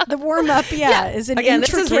 The warm up, is an Again,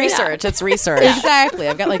 this is intricate- research. It's research. Exactly.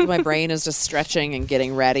 I've got like my brain is just stretching and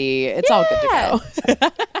getting ready. It's all good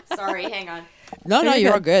to go. Sorry, hang on. No,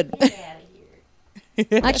 you're all good.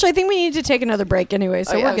 Actually, I think we need to take another break anyway,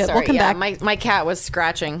 so we're good. Sorry. We'll come back. My cat was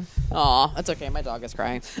scratching. Aw, that's okay. My dog is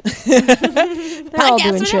crying. They're all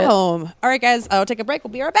doing Podcasting shit. at home. All right, guys. I'll take a break.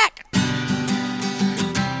 We'll be right back.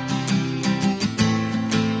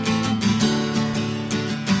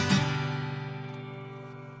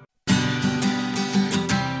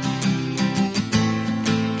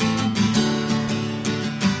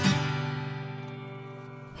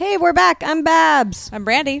 Hey, we're back. I'm Babs. I'm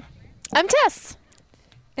Brandy. I'm Tess.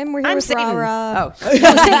 And we're here I'm with Satan. Rara.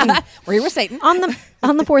 Oh, We're here with Satan.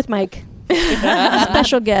 On the fourth mic.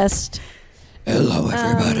 Special guest. Hello,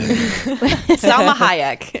 everybody. Salma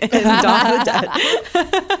Hayek. in Dawn of the Dead.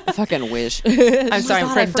 I fucking wish. I'm sorry,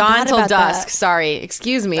 God, I from Dawn forgot Till about Dusk. that. Sorry,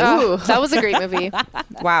 excuse me. Oh, Ooh. that was a great movie.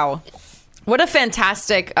 Wow. What a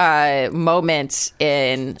fantastic moment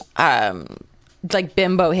in like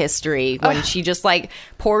bimbo history when she just like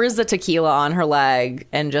pours the tequila on her leg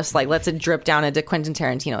and just like lets it drip down into Quentin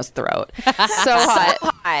Tarantino's throat. So hot.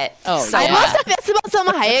 Hot. Oh, So I yeah. must have this about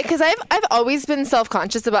Selma Hayek because I've always been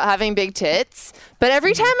self-conscious about having big tits, but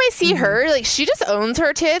every time I see her, like she just owns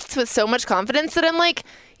her tits with so much confidence that I'm like,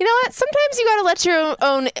 you know what? Sometimes you got to let your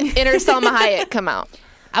own inner Selma Hayek come out.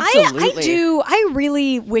 Absolutely. I do. I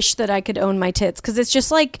really wish that I could own my tits because it's just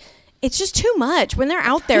like it's just too much when they're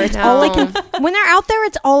out there. It's all I can. When they're out there,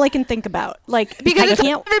 it's all I can think about. Like Because I it's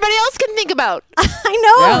can't. what everybody else can think about. I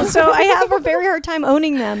know. Yeah. So I have a very hard time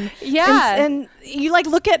owning them. Yeah. And you like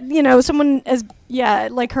look at someone as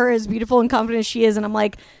like her as beautiful and confident as she is, and I'm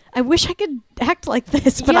like, I wish I could act like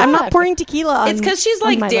this, but I'm Yeah. not pouring tequila on. it's because she's on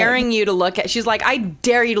like my daring leg. you to look at. She's like, I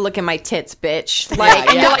dare you to look at my tits, bitch. Like,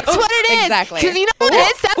 and yeah. you're like, That's oh, what it is. exactly. Because you know what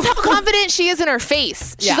it is? That's how confident she is in her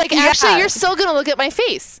face. She's Yeah. like, actually, you're still going to look at my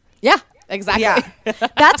face. Yeah, exactly. yeah. That's a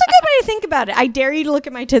good way to think about it. I dare you to look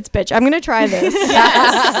at my tits, bitch. I'm gonna try this.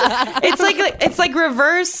 It's like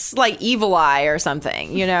reverse like Evil Eye or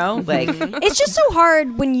something, you know? Like It's just so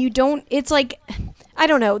hard when you don't. It's like I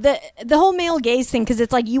don't know the whole male gaze thing because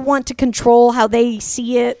it's like you want to control how they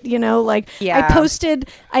see it. You know, like Yeah. I posted.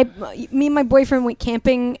 Me and my boyfriend went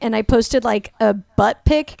camping and I posted like a butt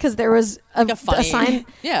pic because there was a funny- sign.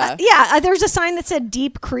 Yeah. There was a sign that said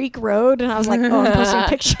Deep Creek Road and I was like, oh, I'm posting a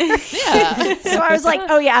picture. Yeah. So I was like,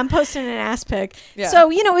 oh yeah, I'm posting an ass pic. Yeah.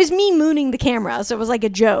 So it was me mooning the camera, so it was like a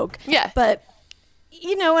joke. Yeah. But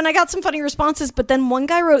and I got some funny responses. But then one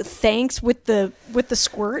guy wrote thanks with the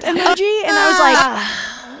squirt emoji, and I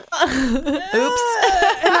was like, oops.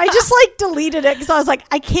 And I just like deleted it because I was like,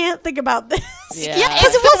 I can't think about this. Yeah. Yeah,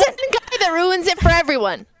 it's the one guy that ruins it for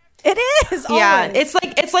everyone. It is. yeah, always.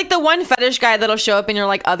 it's like the one fetish guy that'll show up in your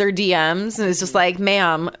like other DMs and it's just like,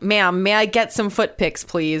 ma'am, may I get some foot pics,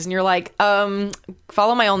 please? And you're like,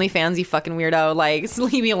 follow my OnlyFans, you fucking weirdo. Like, just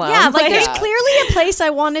leave me alone. Yeah, like there's clearly a place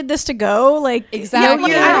I wanted this to go. Like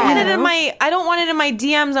Exactly. I don't want it in my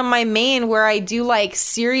DMs on my main where I do like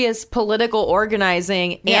serious political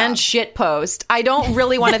organizing and shit post. I don't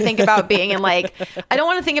really want to think about being in like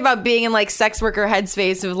sex worker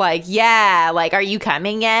headspace of like, yeah, like, are you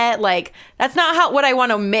coming yet? Like, that's not what I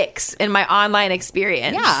want to mix in my online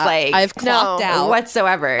experience. Yeah. Like, I've clocked out.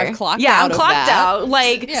 whatsoever. I've clocked yeah, out I'm of clocked that. out.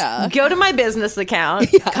 Like, go to my business account,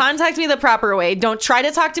 contact me the proper way. Don't try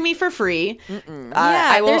to talk to me for free.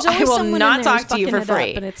 I there's always will someone not in there talk to you for who's fucking it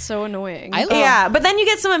free. up, and it's so annoying. Yeah, but then you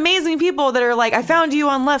get some amazing people that are like, I found you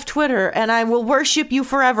on left Twitter and I will worship you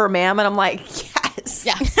forever, ma'am. And I'm like, yes.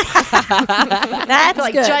 Yes. That's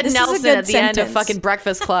Like good. Judd This is a Nelson good at the end of sentence. fucking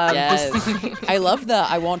Breakfast Club. Yes. I love the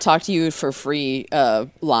I won't talk to you for free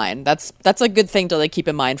line. That's a good thing to like keep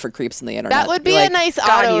in mind for creeps on the internet. That would be Like, a nice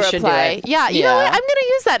God, auto you should do reply. it. Yeah, you know Yeah. what? I'm going to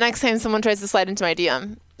use that next time someone tries to slide into my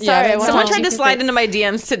DM. Yeah, Sorry, I won't Someone talk tried to you. slide into my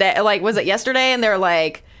DMs today. Like, was it yesterday? And they're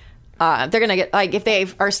like, they're gonna get like, if they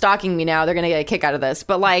are stalking me now, they're gonna get a kick out of this.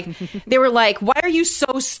 But like, they were like, "Why are you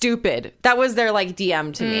so stupid?" That was their like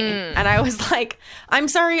DM to me, and I was like, "I'm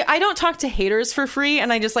sorry, I don't talk to haters for free,"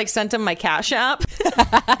 and I just like sent him my Cash App,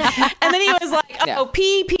 and then he was like, "Oh,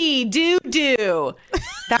 PP do."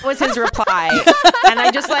 That was his reply, and I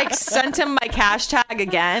just like sent him my cash tag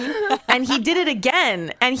again, and he did it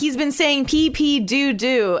again, and he's been saying PP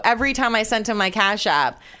do every time I sent him my Cash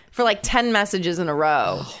App for like 10 messages in a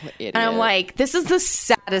row. Oh, and I'm like, this is the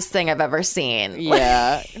saddest thing I've ever seen.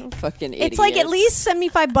 Yeah, fucking idiot. It's like at least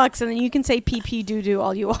 $75, and then you can say PP do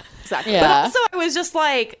all you want. Exactly. Yeah. But also, I was just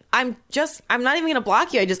like, I'm not even gonna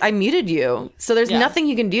block you. I muted you, so there's nothing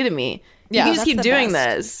you can do to me. Yeah, you can just that's keep the doing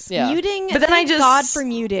best. this. Yeah. Muting, But then thank I just- God for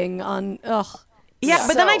muting on. Ugh. Yeah,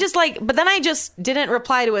 but then I just didn't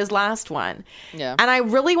reply to his last one. Yeah. And I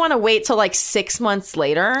really want to wait till like 6 months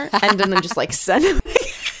later and then just like send him.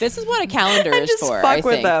 This is what a calendar is just for. fuck I with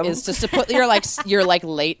think them. is just to put your like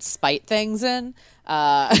late spite things in.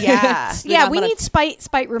 Yeah. Yeah, we need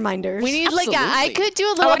spite reminders. We need I Absolutely. could do a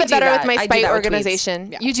Oh, little I bit do better that. with my I do spite that with tweets.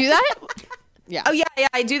 organization. Yeah. You do that? Yeah. Oh yeah,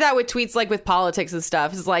 I do that with tweets like with politics and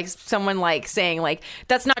stuff. It's like someone like saying like,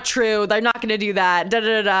 that's not true, they're not gonna do that, da da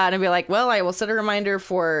da da, and I'd be like, well, I will set a reminder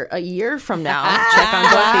for a year from now. Check on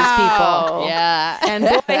both these people. Yeah. And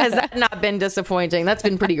boy, has that not been disappointing. That's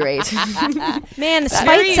been pretty great. Man,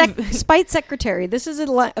 Very- spite secretary. This is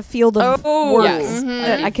a field of work yes.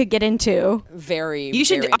 that I could get into. Very. You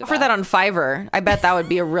should very into offer that on Fiverr. I bet that would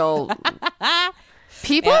be a real.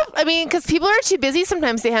 People, I mean, because people are too busy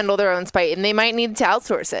sometimes to handle their own spite, and they might need to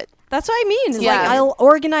outsource it. That's what I mean. It's Yeah. like I'll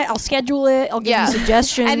organize, I'll schedule it, I'll give you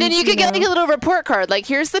suggestions. And then you could get know. like a little report card. Like,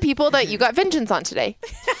 here's the people that you got vengeance on today.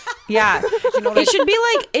 Yeah, it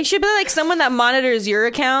should be like someone that monitors your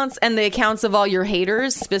accounts and the accounts of all your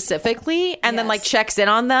haters specifically, and then like checks in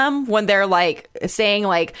on them when they're like saying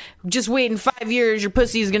like, just wait in 5 years, your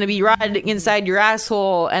pussy is gonna be rotting inside your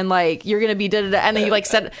asshole, and like you're gonna be da da da, and then you like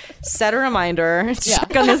set a reminder,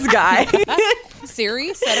 check on this guy.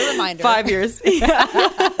 Siri, set a reminder. 5 years.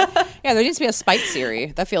 Yeah, there needs to be a spite Siri.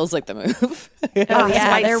 That feels like the move. Oh yeah,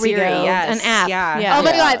 Spite there we Siri, go. yes. An app. Yeah. Oh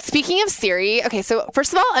my God. Speaking of Siri, okay, so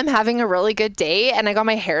first of all, I'm having a really good day and I got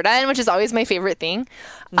my hair done, which is always my favorite thing.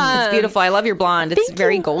 It's beautiful. I love your blonde. It's thank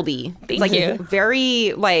very you. goldy. It's Thank like you.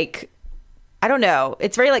 very like, I don't know.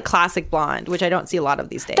 It's very like classic blonde, which I don't see a lot of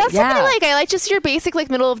these days. That's what I like. I like just your basic, like,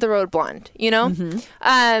 middle of the road blonde, you know?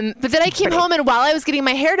 But then I came home, and while I was getting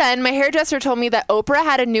my hair done, my hairdresser told me that Oprah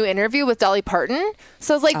had a new interview with Dolly Parton.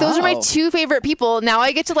 So I was like, those are my Oh. two favorite people. Now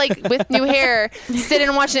I get to, like, with new hair, sit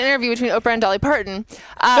and watch an interview between Oprah and Dolly Parton.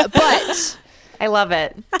 But I love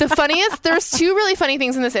it. the funniest, there's two really funny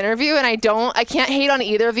things in this interview, and I can't hate on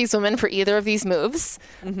either of these women for either of these moves.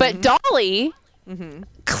 But Dolly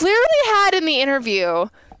clearly had in the interview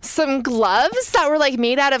some gloves that were like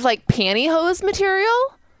made out of like pantyhose material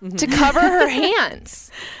to cover her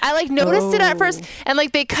hands. I like noticed it at first, and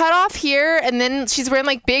like they cut off here, and then she's wearing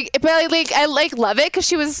like big. But I love it because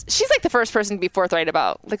she's like the first person to be forthright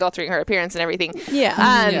about like altering her appearance and everything.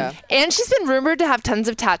 Yeah. And she's been rumored to have tons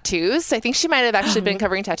of tattoos. So I think she might have actually been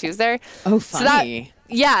covering tattoos there. Oh, So that- funny.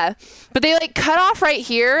 yeah, but they like cut off right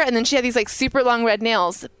here, and then she had these like super long red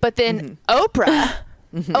nails. But then Oprah,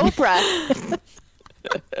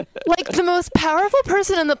 like the most powerful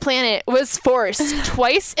person on the planet, was forced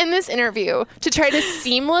twice in this interview to try to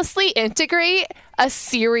seamlessly integrate a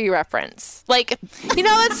Siri reference. Like, you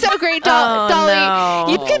know, it's so great, Dolly. no.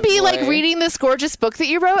 You can be like boy. reading this gorgeous book that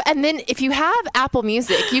you wrote, and then if you have Apple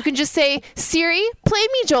Music, you can just say, Siri, play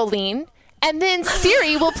me Jolene. And then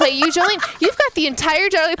Siri will play you Jolene. You've got the entire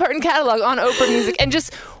Dolly Parton catalog on Oprah Music, and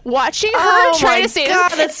just watching her try to say God,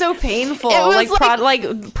 this. that's so painful. It was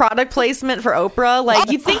Like product placement for Oprah. Like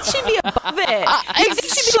you'd think she'd be above it.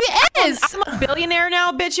 She is. I'm a billionaire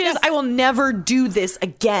now, bitches. I will never do this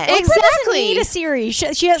again. Oprah doesn't Exactly. need a Siri. She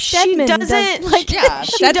has She Stedman. doesn't. Yeah,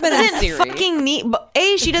 she Stedman and doesn't Siri. fucking need.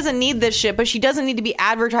 She doesn't need this shit, but she doesn't need to be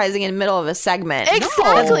advertising in the middle of a segment.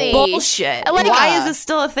 Exactly. That's bullshit. Like, Why is this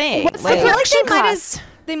still a thing? What's the Like, production They might cost?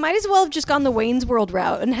 they might as well have just gone the Wayne's World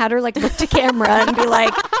route and had her like look to camera and be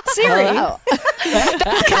like, Siri. Hello.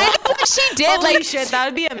 Kind of what she did. Holy Like, shit, that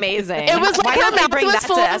would be amazing. It was like Why her don't they mouth bring was that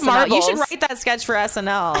full to of SNL? You should marbles. write that sketch for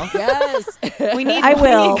SNL. Yes. We need. I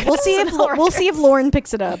will. we need We'll see if SNL we'll see if Lauren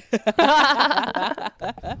picks it up. I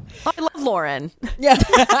love Lauren.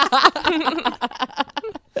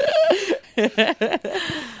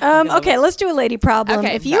 Okay, let's do a lady problem.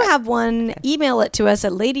 Okay, if you sorry. have one, email it to us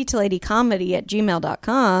at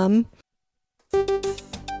ladytoladycomedy@gmail.com.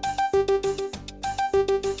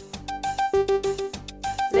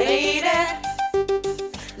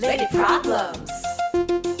 Lady problems.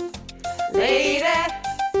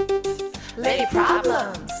 Lady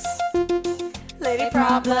problems. Lady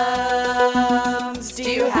problems. Do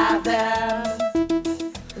you have them?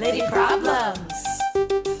 Lady problems.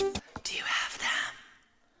 Do you have them?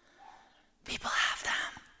 People have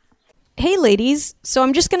them. Hey ladies, so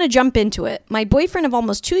I'm just going to jump into it. My boyfriend of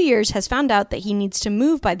almost 2 years has found out that he needs to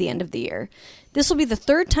move by the end of the year. This will be the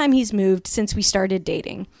third time he's moved since we started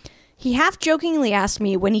dating. He half jokingly asked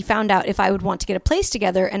me when he found out if I would want to get a place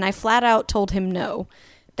together, and I flat out told him no.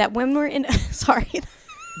 That when we're in... Sorry.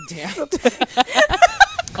 Damn.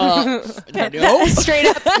 No. Straight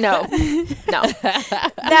up, no.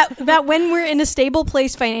 That when we're in a stable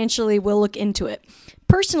place financially, we'll look into it.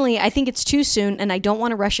 Personally, I think it's too soon, and I don't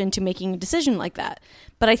want to rush into making a decision like that.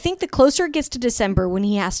 But I think the closer it gets to December when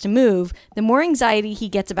he has to move, the more anxiety he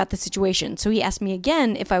gets about the situation. So he asked me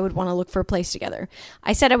again if I would want to look for a place together.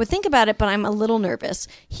 I said I would think about it, but I'm a little nervous.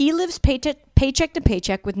 He lives paycheck to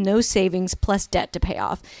paycheck with no savings plus debt to pay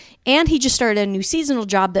off. And he just started a new seasonal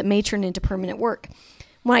job that may turn into permanent work.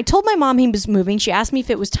 When I told my mom he was moving, she asked me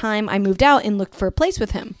if it was time I moved out and looked for a place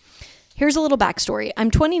with him. Here's a little backstory.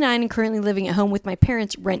 I'm 29 and currently living at home with my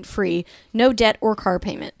parents rent-free, no debt or car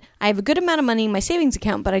payment. I have a good amount of money in my savings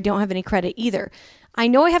account, but I don't have any credit either. I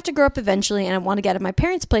know I have to grow up eventually and I want to get out of my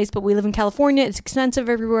parents' place, but we live in California, it's expensive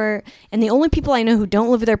everywhere, and the only people I know who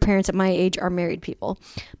don't live with their parents at my age are married people.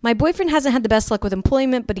 My boyfriend hasn't had the best luck with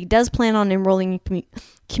employment, but he does plan on enrolling in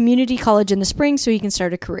community college in the spring so he can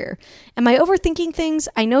start a career. Am I overthinking things?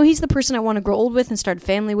 I know he's the person I want to grow old with and start a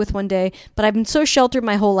family with one day, but I've been so sheltered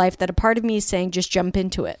my whole life that a part of me is saying just jump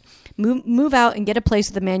into it. Move out and get a place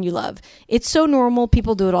with the man you love. It's so normal,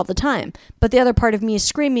 people do it all the time. But the other part of me is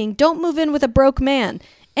screaming, don't move in with a broke man.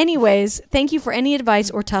 Anyways, thank you for any advice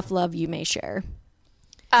or tough love you may share.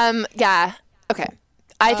 Yeah. Okay.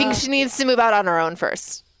 I think she needs to move out on her own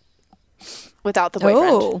first. Without the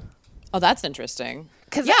boyfriend. Oh, that's interesting.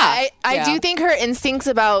 Because I do think her instincts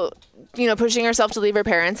about, pushing herself to leave her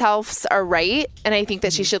parents' house are right. And I think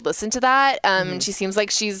that she should listen to that. She seems like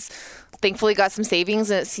she's thankfully got some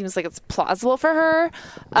savings and it seems like it's plausible for her.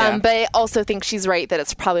 But I also think she's right that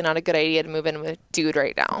it's probably not a good idea to move in with a dude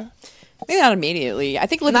right now. Maybe not immediately. I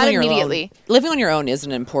think living on your own is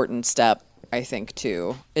an important step. I think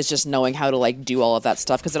too is just knowing how to do all of that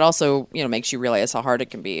stuff, because it also makes you realize how hard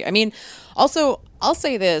it can be. I mean, also I'll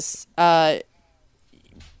say this: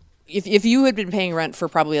 if you had been paying rent for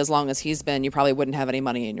probably as long as he's been, you probably wouldn't have any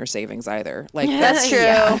money in your savings either. That's true.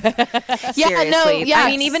 Seriously. I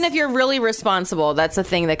mean, even if you're really responsible, that's a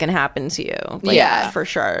thing that can happen to you. For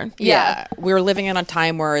sure. Yeah. We're living in a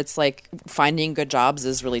time where it's finding good jobs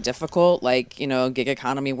is really difficult. Gig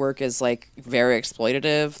economy work is very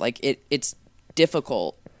exploitative. It's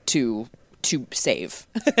difficult to save.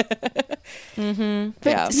 Mm-hmm.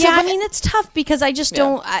 I mean, it's tough because I just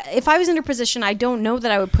don't. If I was in her position, I don't know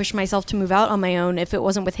that I would push myself to move out on my own if it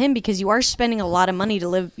wasn't with him, because you are spending a lot of money to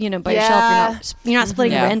live, by yourself. You're not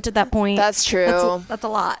splitting rent at that point. That's true. That's a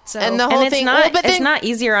lot. So and the whole thing, it's not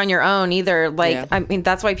easier on your own either. I mean,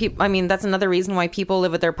 that's why people. I mean, that's another reason why people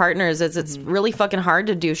live with their partners is it's really fucking hard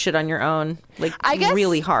to do shit on your own. I guess,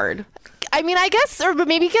 really hard. I mean, I guess, or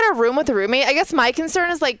maybe get a room with a roommate. I guess my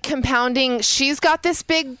concern is compounding. She's got this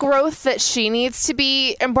big growth that she needs to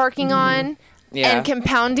be embarking on, and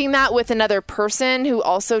compounding that with another person who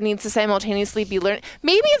also needs to simultaneously be learning.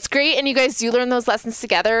 Maybe it's great, and you guys do learn those lessons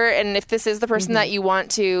together. And if this is the person that you want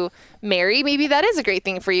to marry, maybe that is a great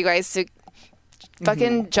thing for you guys to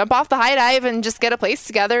fucking jump off the high dive and just get a place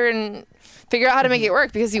together and figure out how to make it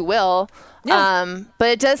work, because you will. Yeah. But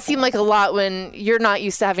it does seem like a lot when you're not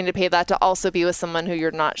used to having to pay that to also be with someone who you're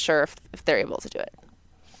not sure if they're able to do it.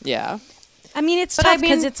 Yeah. I mean, it's tough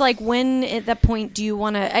because it's when at that point do you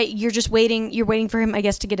want to, you're just waiting, you're waiting for him, I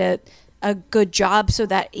guess, to get a good job so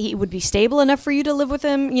that he would be stable enough for you to live with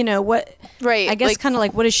him. Right. I guess kind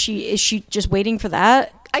of what is she just waiting for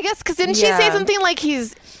that? I guess, because didn't she say something like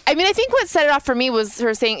I think what set it off for me was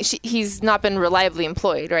her saying he's not been reliably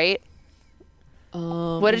employed, right?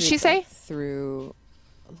 What did she say? Through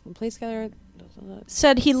place together.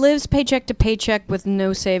 Said he lives paycheck to paycheck with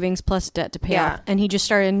no savings plus debt to pay off, and he just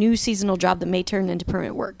started a new seasonal job that may turn into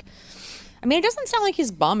permanent work. I mean, it doesn't sound like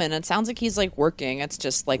he's bumming. It sounds like he's working. It's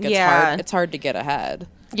just it's hard. It's hard to get ahead.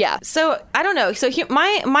 Yeah. So I don't know. So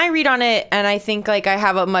my read on it, and I think I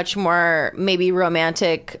have a much more maybe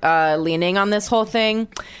romantic leaning on this whole thing,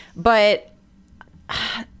 but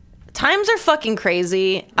times are fucking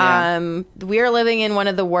crazy. Yeah. We are living in one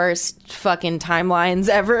of the worst fucking timelines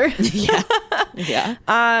ever. Yeah.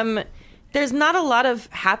 There's not a lot of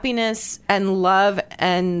happiness and love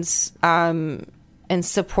and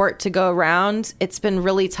support to go around. It's been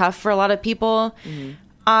really tough for a lot of people.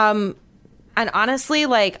 Mm-hmm. And honestly,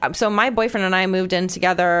 like, so my boyfriend and I moved in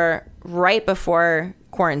together right before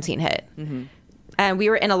quarantine hit. And we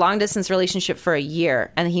were in a long distance relationship for a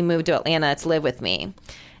year, and he moved to Atlanta to live with me.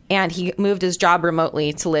 And he moved his job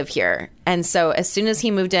remotely to live here. And so as soon as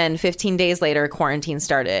he moved in, 15 days later, quarantine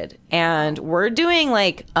started. And we're doing,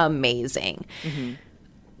 like, amazing.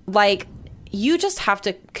 Like, you just have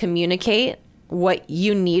to communicate what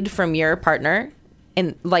you need from your partner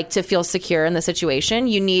and, like, to feel secure in the situation.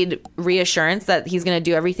 You need reassurance that he's going to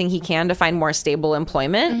do everything he can to find more stable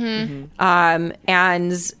employment.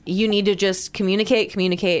 And you need to just communicate,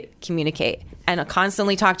 and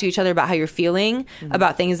constantly talk to each other about how you're feeling,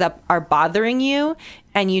 about things that are bothering you,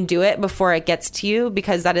 and you do it before it gets to you,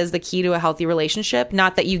 because that is the key to a healthy relationship.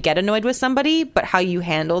 Not that you get annoyed with somebody, but how you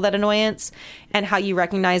handle that annoyance and how you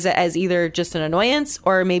recognize it as either just an annoyance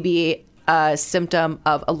or maybe a symptom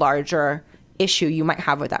of a larger issue you might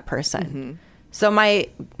have with that person. So my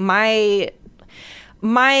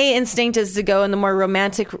instinct is to go in the more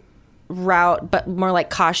romantic route, but more like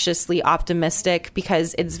cautiously optimistic,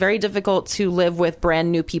 because it's very difficult to live with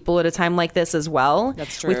brand new people at a time like this as well.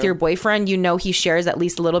 That's true. With your boyfriend, you know, he shares at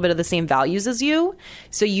least a little bit of the same values as you,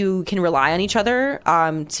 so you can rely on each other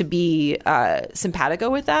to be simpatico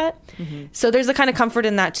with that. So there's a kind of comfort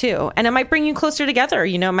in that too, and it might bring you closer together.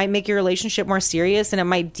 You know, it might make your relationship more serious, and it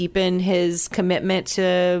might deepen his commitment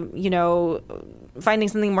to, you know, finding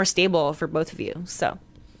something more stable for both of you. So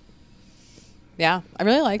Yeah, I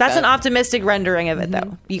really like that's that. an optimistic rendering of it,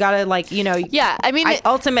 though. You gotta, like, you know. Yeah, I mean,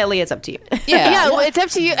 ultimately, it's up to you. yeah, well, it's up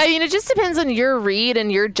to you. I mean, it just depends on your read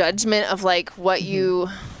and your judgment of, like, what you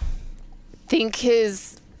think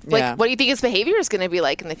his, like, what do you think his behavior is going to be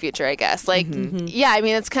like in the future, I guess. Like, yeah, I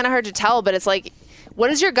mean, it's kind of hard to tell, but it's like, what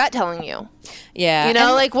is your gut telling you? Yeah. You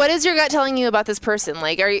know, like, what is your gut telling you about this person?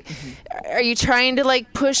 Like, are you trying to,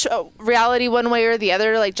 like, push reality one way or the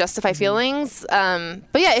other to, like, justify feelings?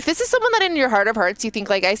 But yeah, if this is someone that in your heart of hearts you think,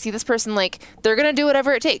 like, I see this person, like, they're going to do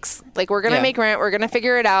whatever it takes. Like, we're going to make rent. We're going to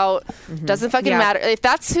figure it out. Doesn't fucking matter. If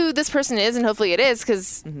that's who this person is, and hopefully it is,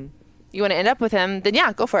 because you want to end up with him, then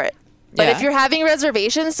yeah, go for it. But if you're having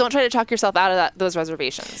reservations, don't try to talk yourself out of those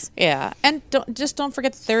reservations. Yeah, and don't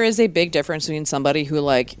forget that there is a big difference between somebody who,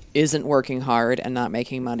 like, isn't working hard and not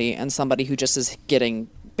making money, and somebody who just is getting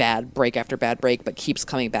bad break after bad break, but keeps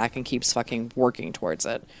coming back and keeps fucking working towards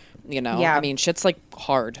it. You know, I mean, shit's, like,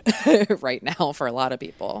 hard right now for a lot of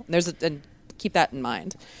people. And keep that in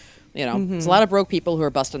mind. You know, there's a lot of broke people who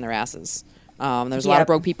are busting their asses. There's a lot of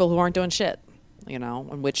broke people who aren't doing shit. You know,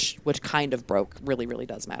 and which kind of broke really, really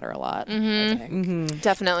does matter a lot, I think.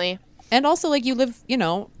 Definitely. And also, like, you live, you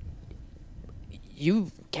know,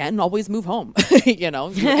 you can always move home, you know.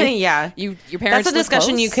 Yeah. Your parents That's a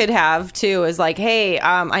discussion close. you could have, too, is like, hey,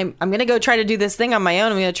 I'm going to go try to do this thing on my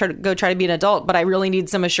own. I'm going to try to be an adult, but I really need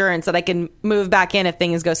some assurance that I can move back in if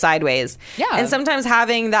things go sideways. Yeah. And sometimes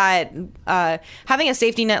having that, having a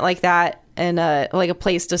safety net like that, and like a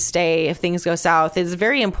place to stay if things go south is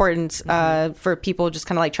very important for people just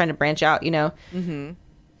kind of like trying to branch out, you know.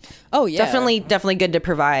 Oh yeah, definitely good to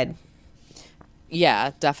provide.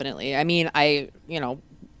 Yeah, definitely. I mean,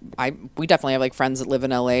 we definitely have, like, friends that live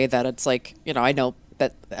in LA that it's like, you know, I know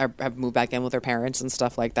that have moved back in with their parents and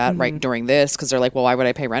stuff like that right during this, because they're like, well, why would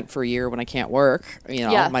I pay rent for a year when I can't work? You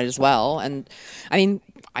know, might as well. And I mean,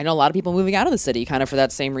 I know a lot of people moving out of the city kind of for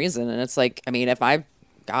that same reason. And it's like, I mean, if my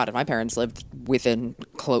parents lived within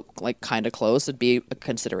kind of close, it'd be a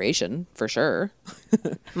consideration for sure.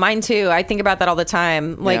 Mine too. I think about that all the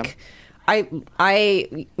time. Like, I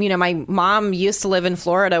you know, my mom used to live in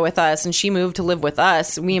Florida with us, and she moved to live with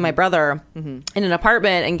us, me and my brother, in an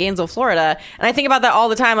apartment in Gainesville, Florida. And I think about that all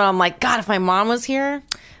the time, and I'm like, God, if my mom was here,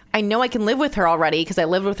 I know I can live with her already, because I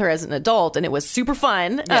lived with her as an adult, and it was super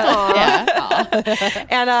fun. And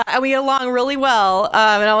we get along really well.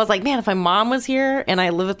 And I was like, man, if my mom was here and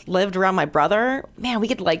I lived around my brother, man, we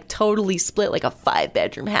could, like, totally split, like, a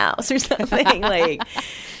 5-bedroom house or something. Like,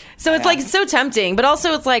 so it's like so tempting, but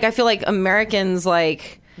also it's like I feel like Americans,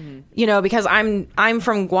 like, you know, because I'm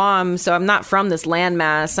from Guam, so I'm not from this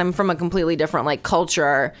landmass. I'm from a completely different, like,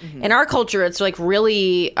 culture. In our culture, it's like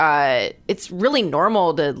really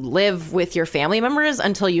normal to live with your family members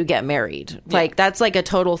until you get married. Like, that's like a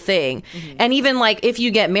total thing. And even, like, if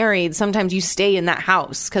you get married, sometimes you stay in that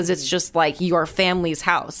house because it's just like your family's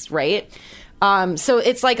house, right? So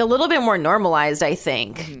it's like a little bit more normalized, I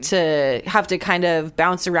think, to have to kind of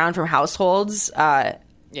bounce around from households.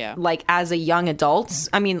 Like, as a young adult.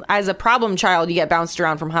 I mean, as a problem child, you get bounced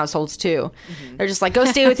around from households too. They're just like, go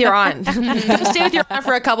stay with your aunt. Go stay with your aunt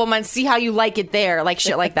for a couple months, see how you like it there, like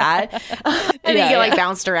shit like that. And then you get like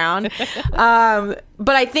bounced around.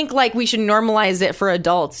 but I think like we should normalize it for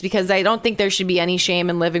adults, because I don't think there should be any shame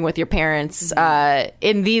in living with your parents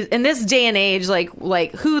in this day and age.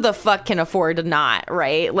 Like who the fuck can afford to not,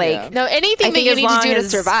 right? Like no, anything that you need to do to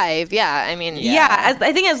survive. Yeah, I mean,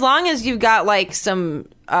 I think as long as you've got like some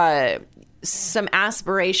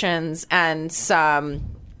aspirations and some,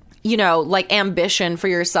 you know, like ambition for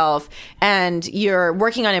yourself, and you're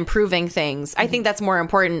working on improving things, I think that's more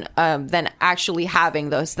important than actually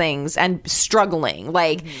having those things and struggling.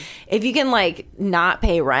 Like if you can like not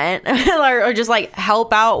pay rent or just like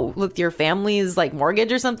help out with your family's like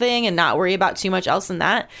mortgage or something and not worry about too much else than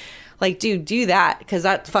that, like, dude, do that, because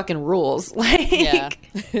that fucking rules. Like,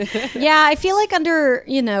 yeah, I feel like under,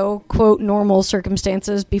 you know, quote, normal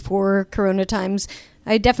circumstances before Corona times,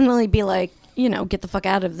 I'd definitely be like, you know, get the fuck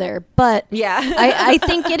out of there. But I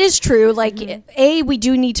think it is true. Like, we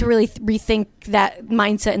do need to really rethink that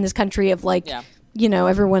mindset in this country of like, you know,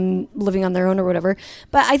 everyone living on their own or whatever.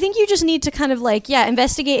 But I think you just need to kind of like,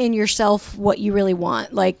 investigate in yourself what you really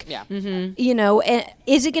want. Like, you know,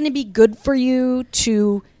 is it going to be good for you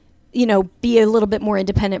to, you know, be a little bit more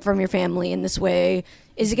independent from your family in this way?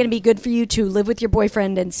 Is it going to be good for you to live with your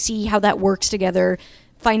boyfriend and see how that works together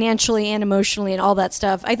financially and emotionally and all that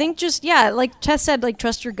stuff? I think just, like Tess said, like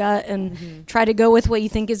trust your gut and try to go with what you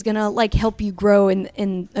think is going to like help you grow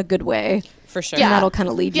in a good way. For sure. And that'll kind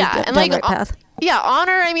of lead you down the right path. Yeah,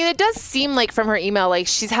 honor. I mean, it does seem like from her email, like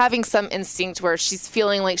she's having some instinct where she's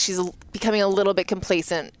feeling like she's becoming a little bit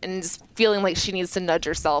complacent and just feeling like she needs to nudge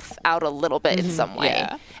herself out a little bit in some way.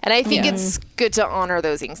 Yeah. And I think it's good to honor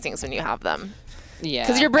those instincts when you have them. Yeah,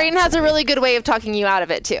 because your brain has a really good way of talking you out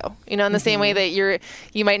of it too. You know, in the same way that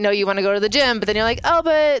you might know you want to go to the gym, but then you're like, oh,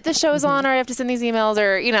 but the show's on, or I have to send these emails,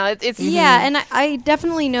 or you know, it's and I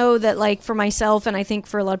definitely know that, like for myself, and I think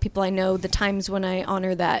for a lot of people I know, the times when I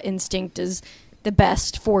honor that instinct is the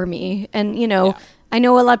best for me. And you know, I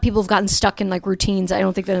know a lot of people have gotten stuck in like routines I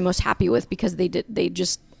don't think they're the most happy with because they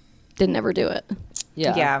just didn't ever do it.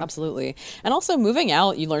 Yeah, absolutely. And also moving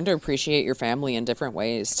out, you learn to appreciate your family in different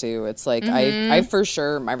ways too. It's like I for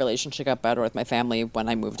sure, my relationship got better with my family when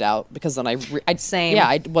I moved out, because then I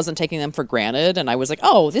wasn't taking them for granted, and I was like,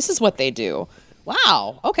 oh, this is what they do.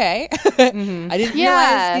 Wow. Okay. I didn't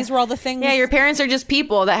realize these were all the things. Yeah, your parents are just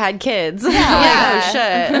people that had kids. Yeah. Oh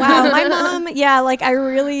shit. Wow. My mom. Yeah. Like I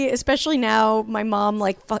really, especially now, my mom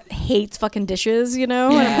like hates fucking dishes. You know.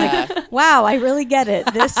 And I'm like, wow. I really get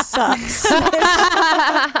it. This sucks.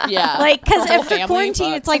 Like because after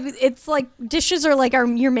quarantine, it's like dishes are like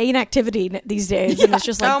your main activity these days, and it's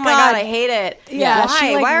just like, oh my God, I hate it. Yeah.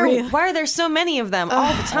 Why are there so many of them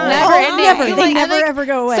all the time? They never ever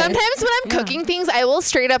go away. Sometimes when I'm cooking things, I will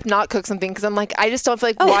straight up not cook something because I'm like, I just don't feel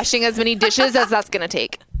like washing as many dishes as that's gonna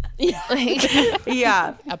take.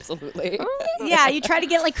 Yeah, absolutely. Yeah, you try to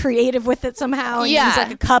get like creative with it somehow. And use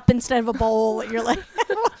like a cup instead of a bowl. You're like,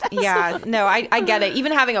 no, I get it.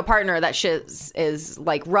 Even having a partner, that shit is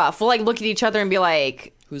like rough. We'll like look at each other and be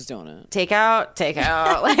like, who's doing it? Take out.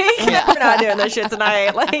 Like, we're not doing this shit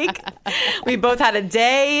tonight. Like, we both had a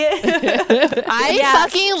day. I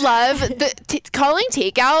fucking love calling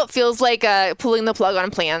takeout. Feels like pulling the plug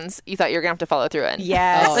on plans you thought you were gonna have to follow through in.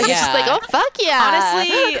 Yes, it's just like, oh fuck yeah.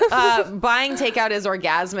 Honestly, buying takeout is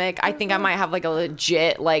orgasmic. I think I might have like a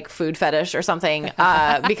legit like food fetish or something,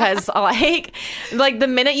 because like the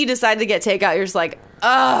minute you decide to get takeout, you're just like,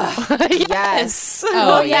 oh yes.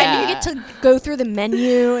 Oh yeah, you get to go through the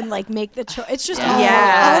menu and like make the choice. It's just all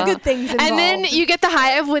the good things involved. And then you get the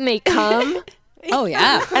high of when they come. Oh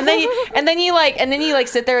yeah. and then you like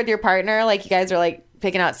sit there with your partner, like you guys are like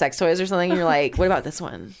picking out sex toys or something, and you're like, what about this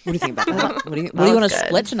one? What do you think about that? What do you want to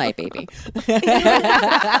split tonight, baby?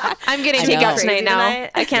 I'm getting takeout tonight now.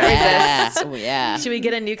 I can't resist. Oh yeah. Should we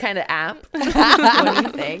get a new kind of app? What do you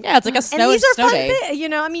think? Yeah, it's like a snow day. You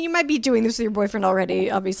know, I mean, you might be doing this with your boyfriend already,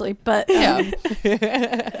 obviously, but yeah,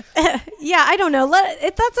 I don't know.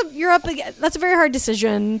 That's a very hard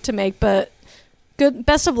decision to make, but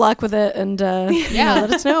best of luck with it, and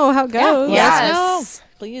let us know how it goes. Yes.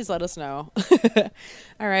 Please let us know.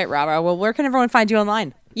 All right, Rara. Well, where can everyone find you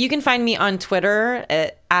online? You can find me on Twitter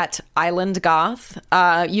at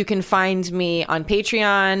IslandGoth. You can find me on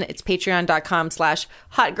Patreon. It's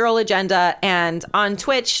patreon.com/hotgirlagenda. And on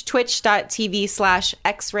Twitch,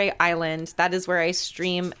 twitch.tv/xrayisland. That is where I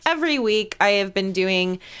stream every week. I have been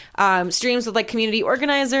doing streams with like community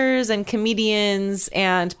organizers and comedians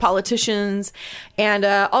and politicians. And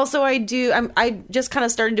also I just kind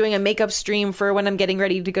of started doing a makeup stream for when I'm getting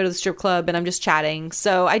ready to go to the strip club and I'm just chatting.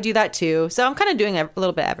 So I do that too. So I'm kind of doing a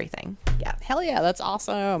little bit of everything. Yeah. Hell yeah, that's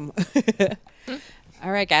awesome.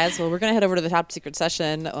 All right, guys. Well, we're going to head over to the top secret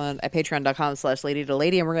session at patreon.com/lady to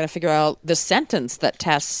lady, and we're going to figure out the sentence that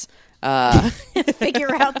Tess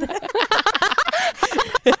figure out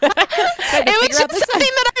It was just something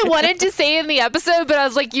that I wanted to say in the episode, but I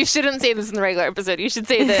was like, you shouldn't say this in the regular episode. You should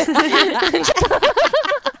say that.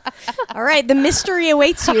 All right, the mystery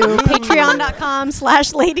awaits you.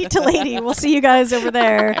 Patreon.com/lady to lady. We'll see you guys over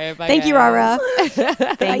there. Right, bye, Thank you, Rara.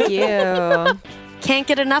 Thank you. Can't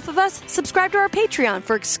get enough of us? Subscribe to our Patreon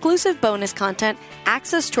for exclusive bonus content,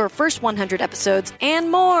 access to our first 100 episodes,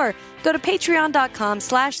 and more. Go to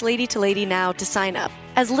patreon.com/lady to lady now to sign up.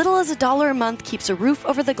 As little as $1 a month keeps a roof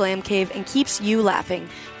over the glam cave and keeps you laughing,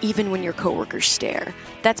 even when your coworkers stare.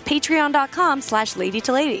 That's patreon.com/lady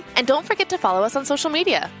to lady. And don't forget to follow us on social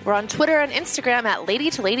media. We're on Twitter and Instagram at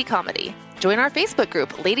Lady to Lady Comedy. Join our Facebook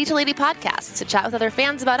group, Lady to Lady Podcast, to chat with other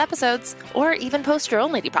fans about episodes, or even post your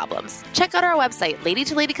own lady problems. Check out our website,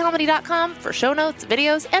 ladytoladycomedy.com, for show notes,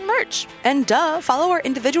 videos, and merch. And follow our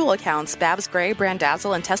individual accounts, Babs Gray,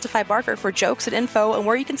 Brandazzle, and Testify Barker, for jokes and info and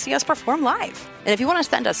where you can see us perform live. And if you want to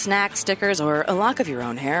send us snacks, stickers, or a lock of your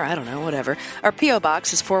own hair, I don't know, whatever, our P.O.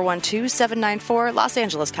 Box is 412-794, Los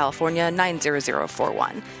Angeles, California,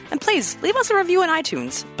 90041. And please, leave us a review on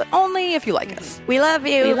iTunes, but only if you like us. We love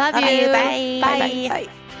you. We love you. Bye. Bye. Bye.